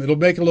program, it'll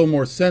make a little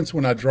more sense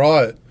when I draw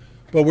it,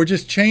 but we're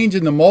just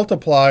changing the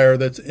multiplier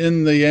that's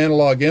in the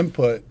analog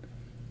input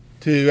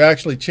to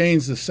actually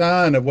change the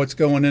sign of what's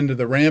going into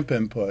the ramp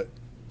input.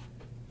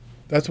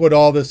 That's what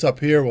all this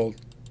up here will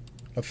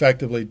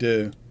effectively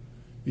do.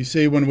 You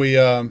see when we,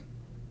 I'm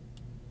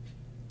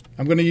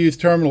going to use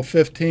terminal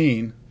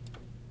 15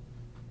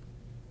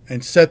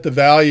 and set the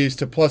values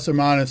to plus or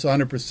minus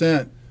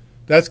 100%.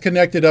 That's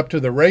connected up to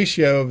the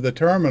ratio of the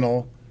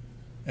terminal,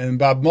 and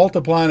by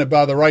multiplying it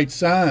by the right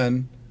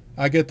sign,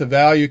 I get the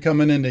value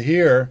coming into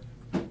here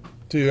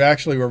to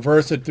actually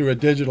reverse it through a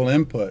digital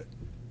input.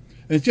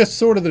 And it's just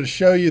sort of to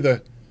show you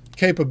the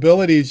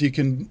capabilities you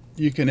can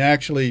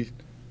actually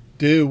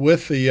do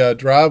with the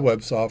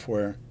DriveWeb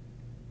software.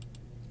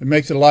 It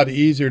makes it a lot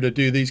easier to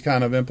do these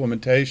kind of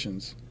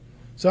implementations.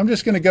 So I'm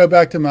just going to go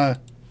back to my,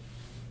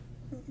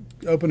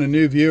 open a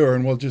new viewer,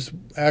 and we'll just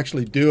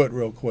actually do it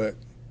real quick.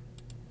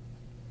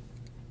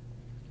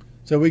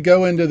 So we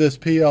go into this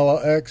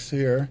PLX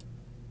here.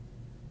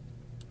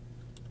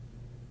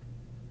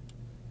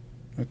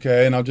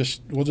 Okay, and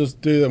we'll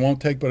just do that. It won't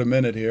take but a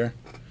minute here.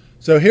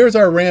 So here's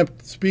our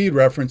ramp speed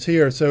reference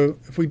here. So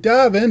if we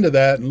dive into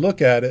that and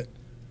look at it,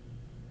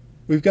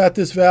 we've got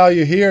this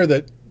value here,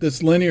 that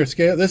this linear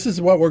scale. This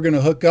is what we're going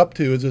to hook up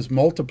to, is this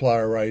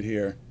multiplier right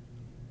here.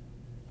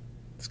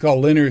 It's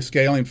called linear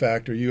scaling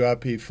factor,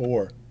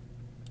 UIP4.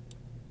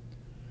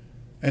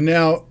 And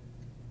now,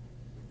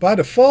 by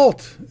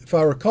default, if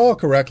I recall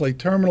correctly,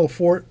 terminal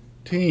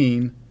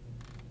 14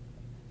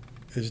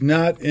 is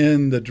not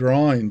in the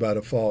drawing by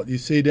default. You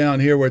see down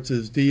here where it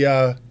says DI,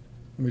 let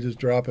me just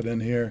drop it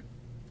in here.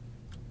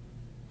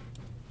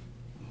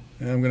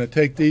 And I'm going to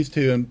take these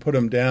two and put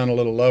them down a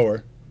little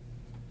lower.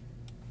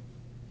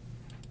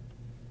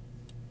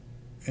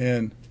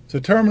 And so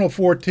terminal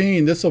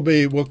 14, this will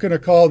be, we're going to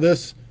call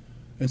this,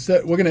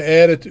 instead we're going to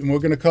add it, and we're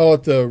going to call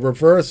it the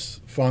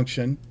reverse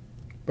function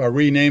by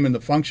renaming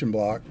the function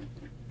block.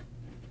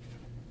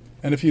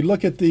 And if you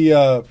look at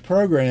the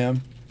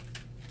program,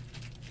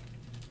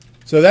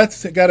 so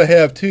that's got to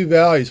have two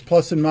values,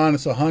 plus and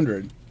minus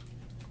 100.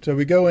 So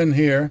we go in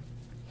here.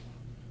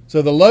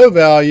 So the low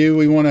value,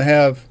 we want to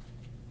have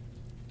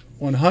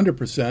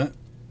 100%.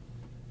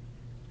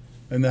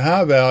 And the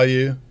high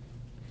value,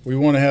 we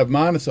want to have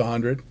minus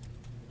 100.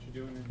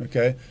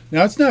 Okay.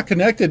 Now it's not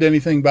connected to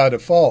anything by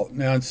default.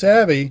 Now in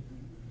Savvy,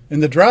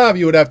 in the drive,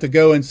 you would have to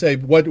go and say,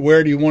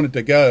 where do you want it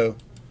to go?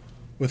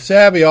 With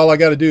Savvy, all I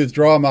got to do is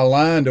draw my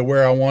line to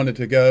where I want it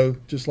to go,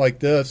 just like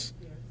this.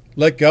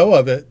 Let go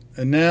of it,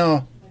 and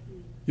now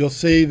you'll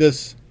see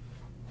this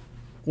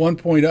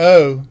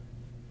 1.0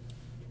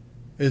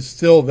 is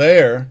still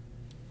there,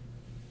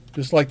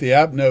 just like the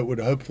app note would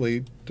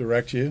hopefully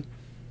direct you.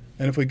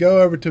 And if we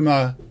go over to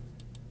my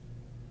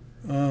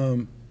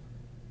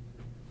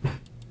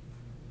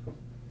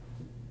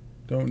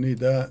don't need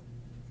that,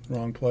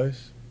 wrong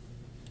place.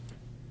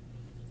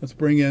 Let's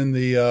bring in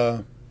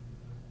the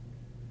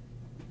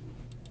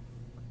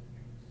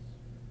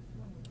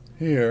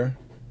here,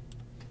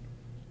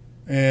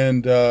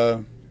 and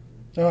oh,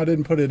 I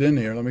didn't put it in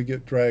here. Let me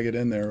drag it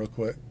in there real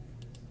quick.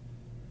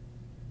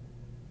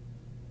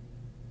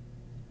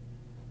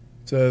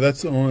 So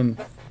that's on,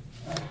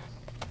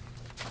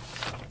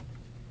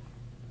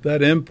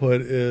 that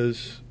input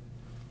is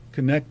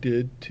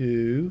connected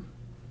to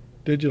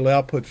digital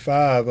output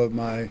 5 of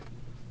my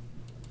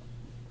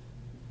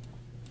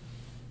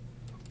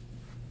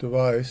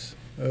device.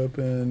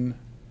 Open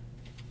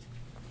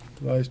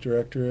device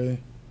directory,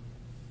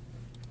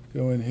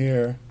 go in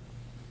here,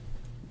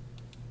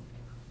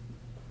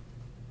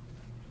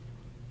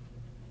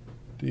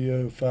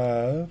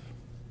 DO5,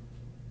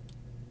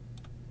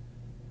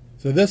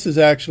 So this is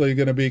actually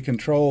going to be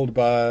controlled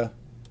by,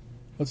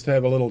 let's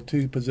have a little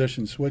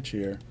 2-position switch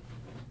here.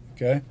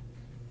 Okay.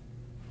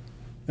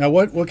 Now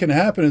what can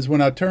happen is when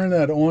I turn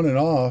that on and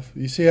off,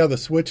 you see how the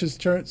switch is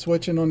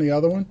switching on the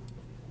other one?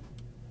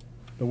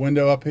 The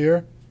window up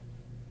here?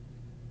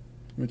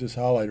 Let me just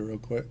highlight it real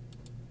quick.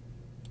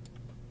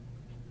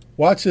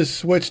 Watch this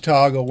switch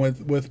toggle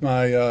with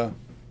my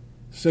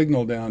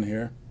signal down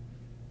here.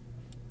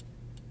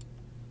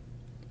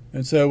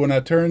 And so when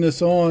I turn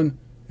this on,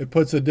 it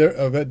puts a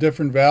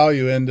different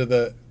value into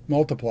the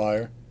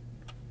multiplier.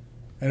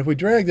 And if we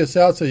drag this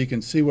out so you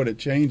can see what it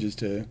changes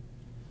to,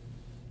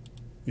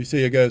 you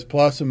see it goes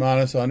plus and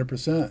minus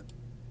 100%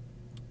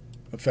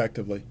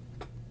 effectively.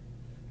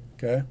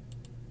 Okay?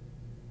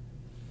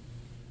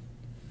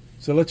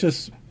 So let's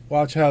just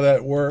watch how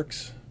that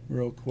works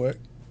real quick.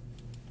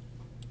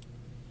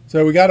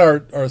 So we got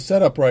our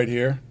setup right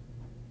here.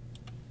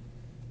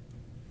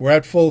 We're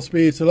at full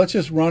speed, so let's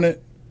just run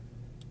it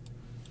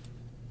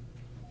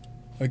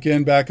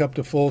again back up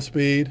to full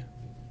speed.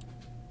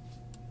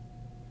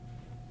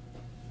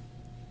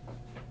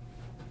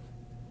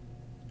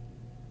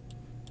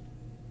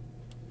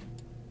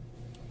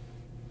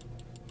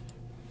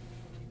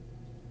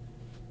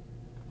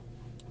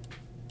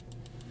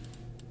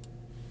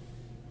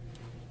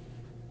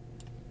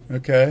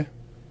 Okay,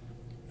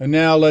 and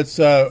now let's,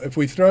 if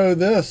we throw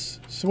this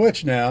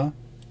switch now,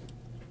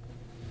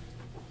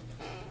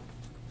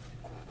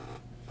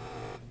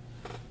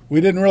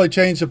 we didn't really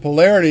change the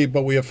polarity,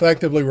 but we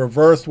effectively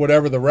reversed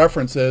whatever the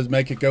reference is,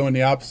 make it go in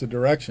the opposite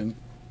direction.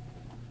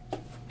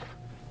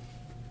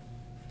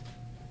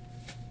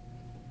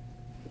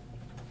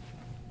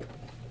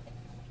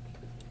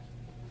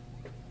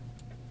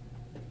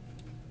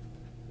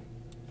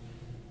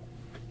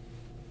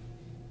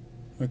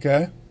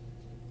 Okay.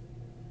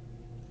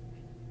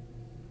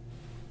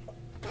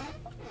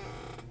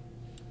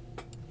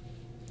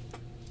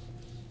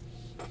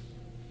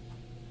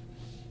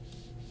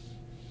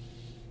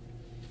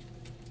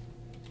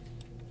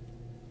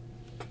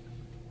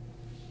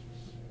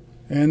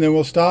 And then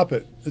we'll stop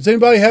it. Does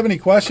anybody have any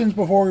questions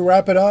before we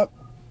wrap it up?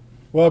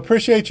 Well, I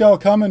appreciate y'all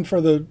coming for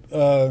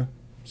the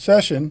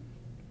session.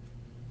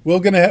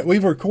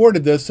 We've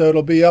recorded this, so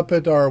it'll be up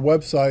at our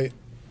website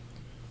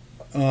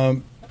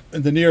in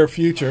the near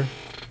future,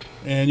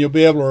 and you'll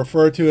be able to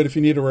refer to it if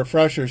you need a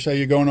refresher. Say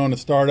you're going on a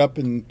startup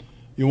and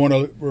you want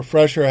a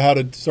refresher how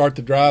to start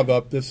the drive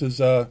up. This is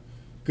going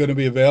to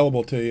be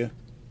available to you.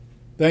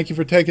 Thank you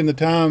for taking the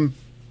time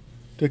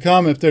to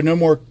come. If there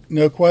are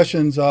no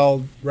questions,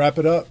 I'll wrap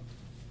it up.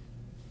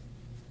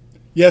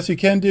 Yes, you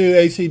can do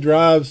AC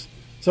drives.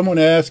 Someone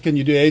asked, can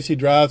you do AC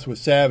drives with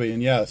Savvy?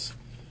 And yes.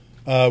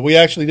 We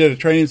actually did a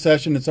training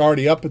session that's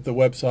already up at the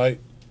website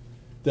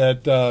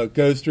that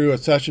goes through a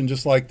session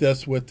just like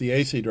this with the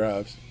AC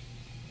drives.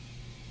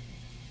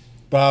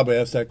 Bob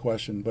asked that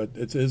question, but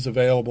it is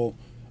available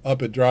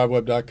up at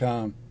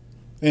driveweb.com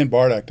and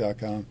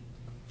bardac.com.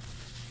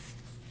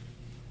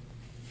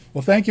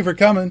 Well, thank you for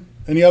coming.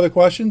 Any other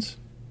questions?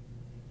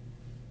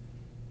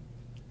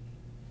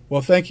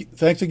 Well,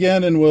 thanks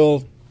again, and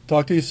we'll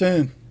talk to you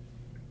soon.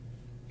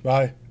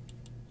 Bye.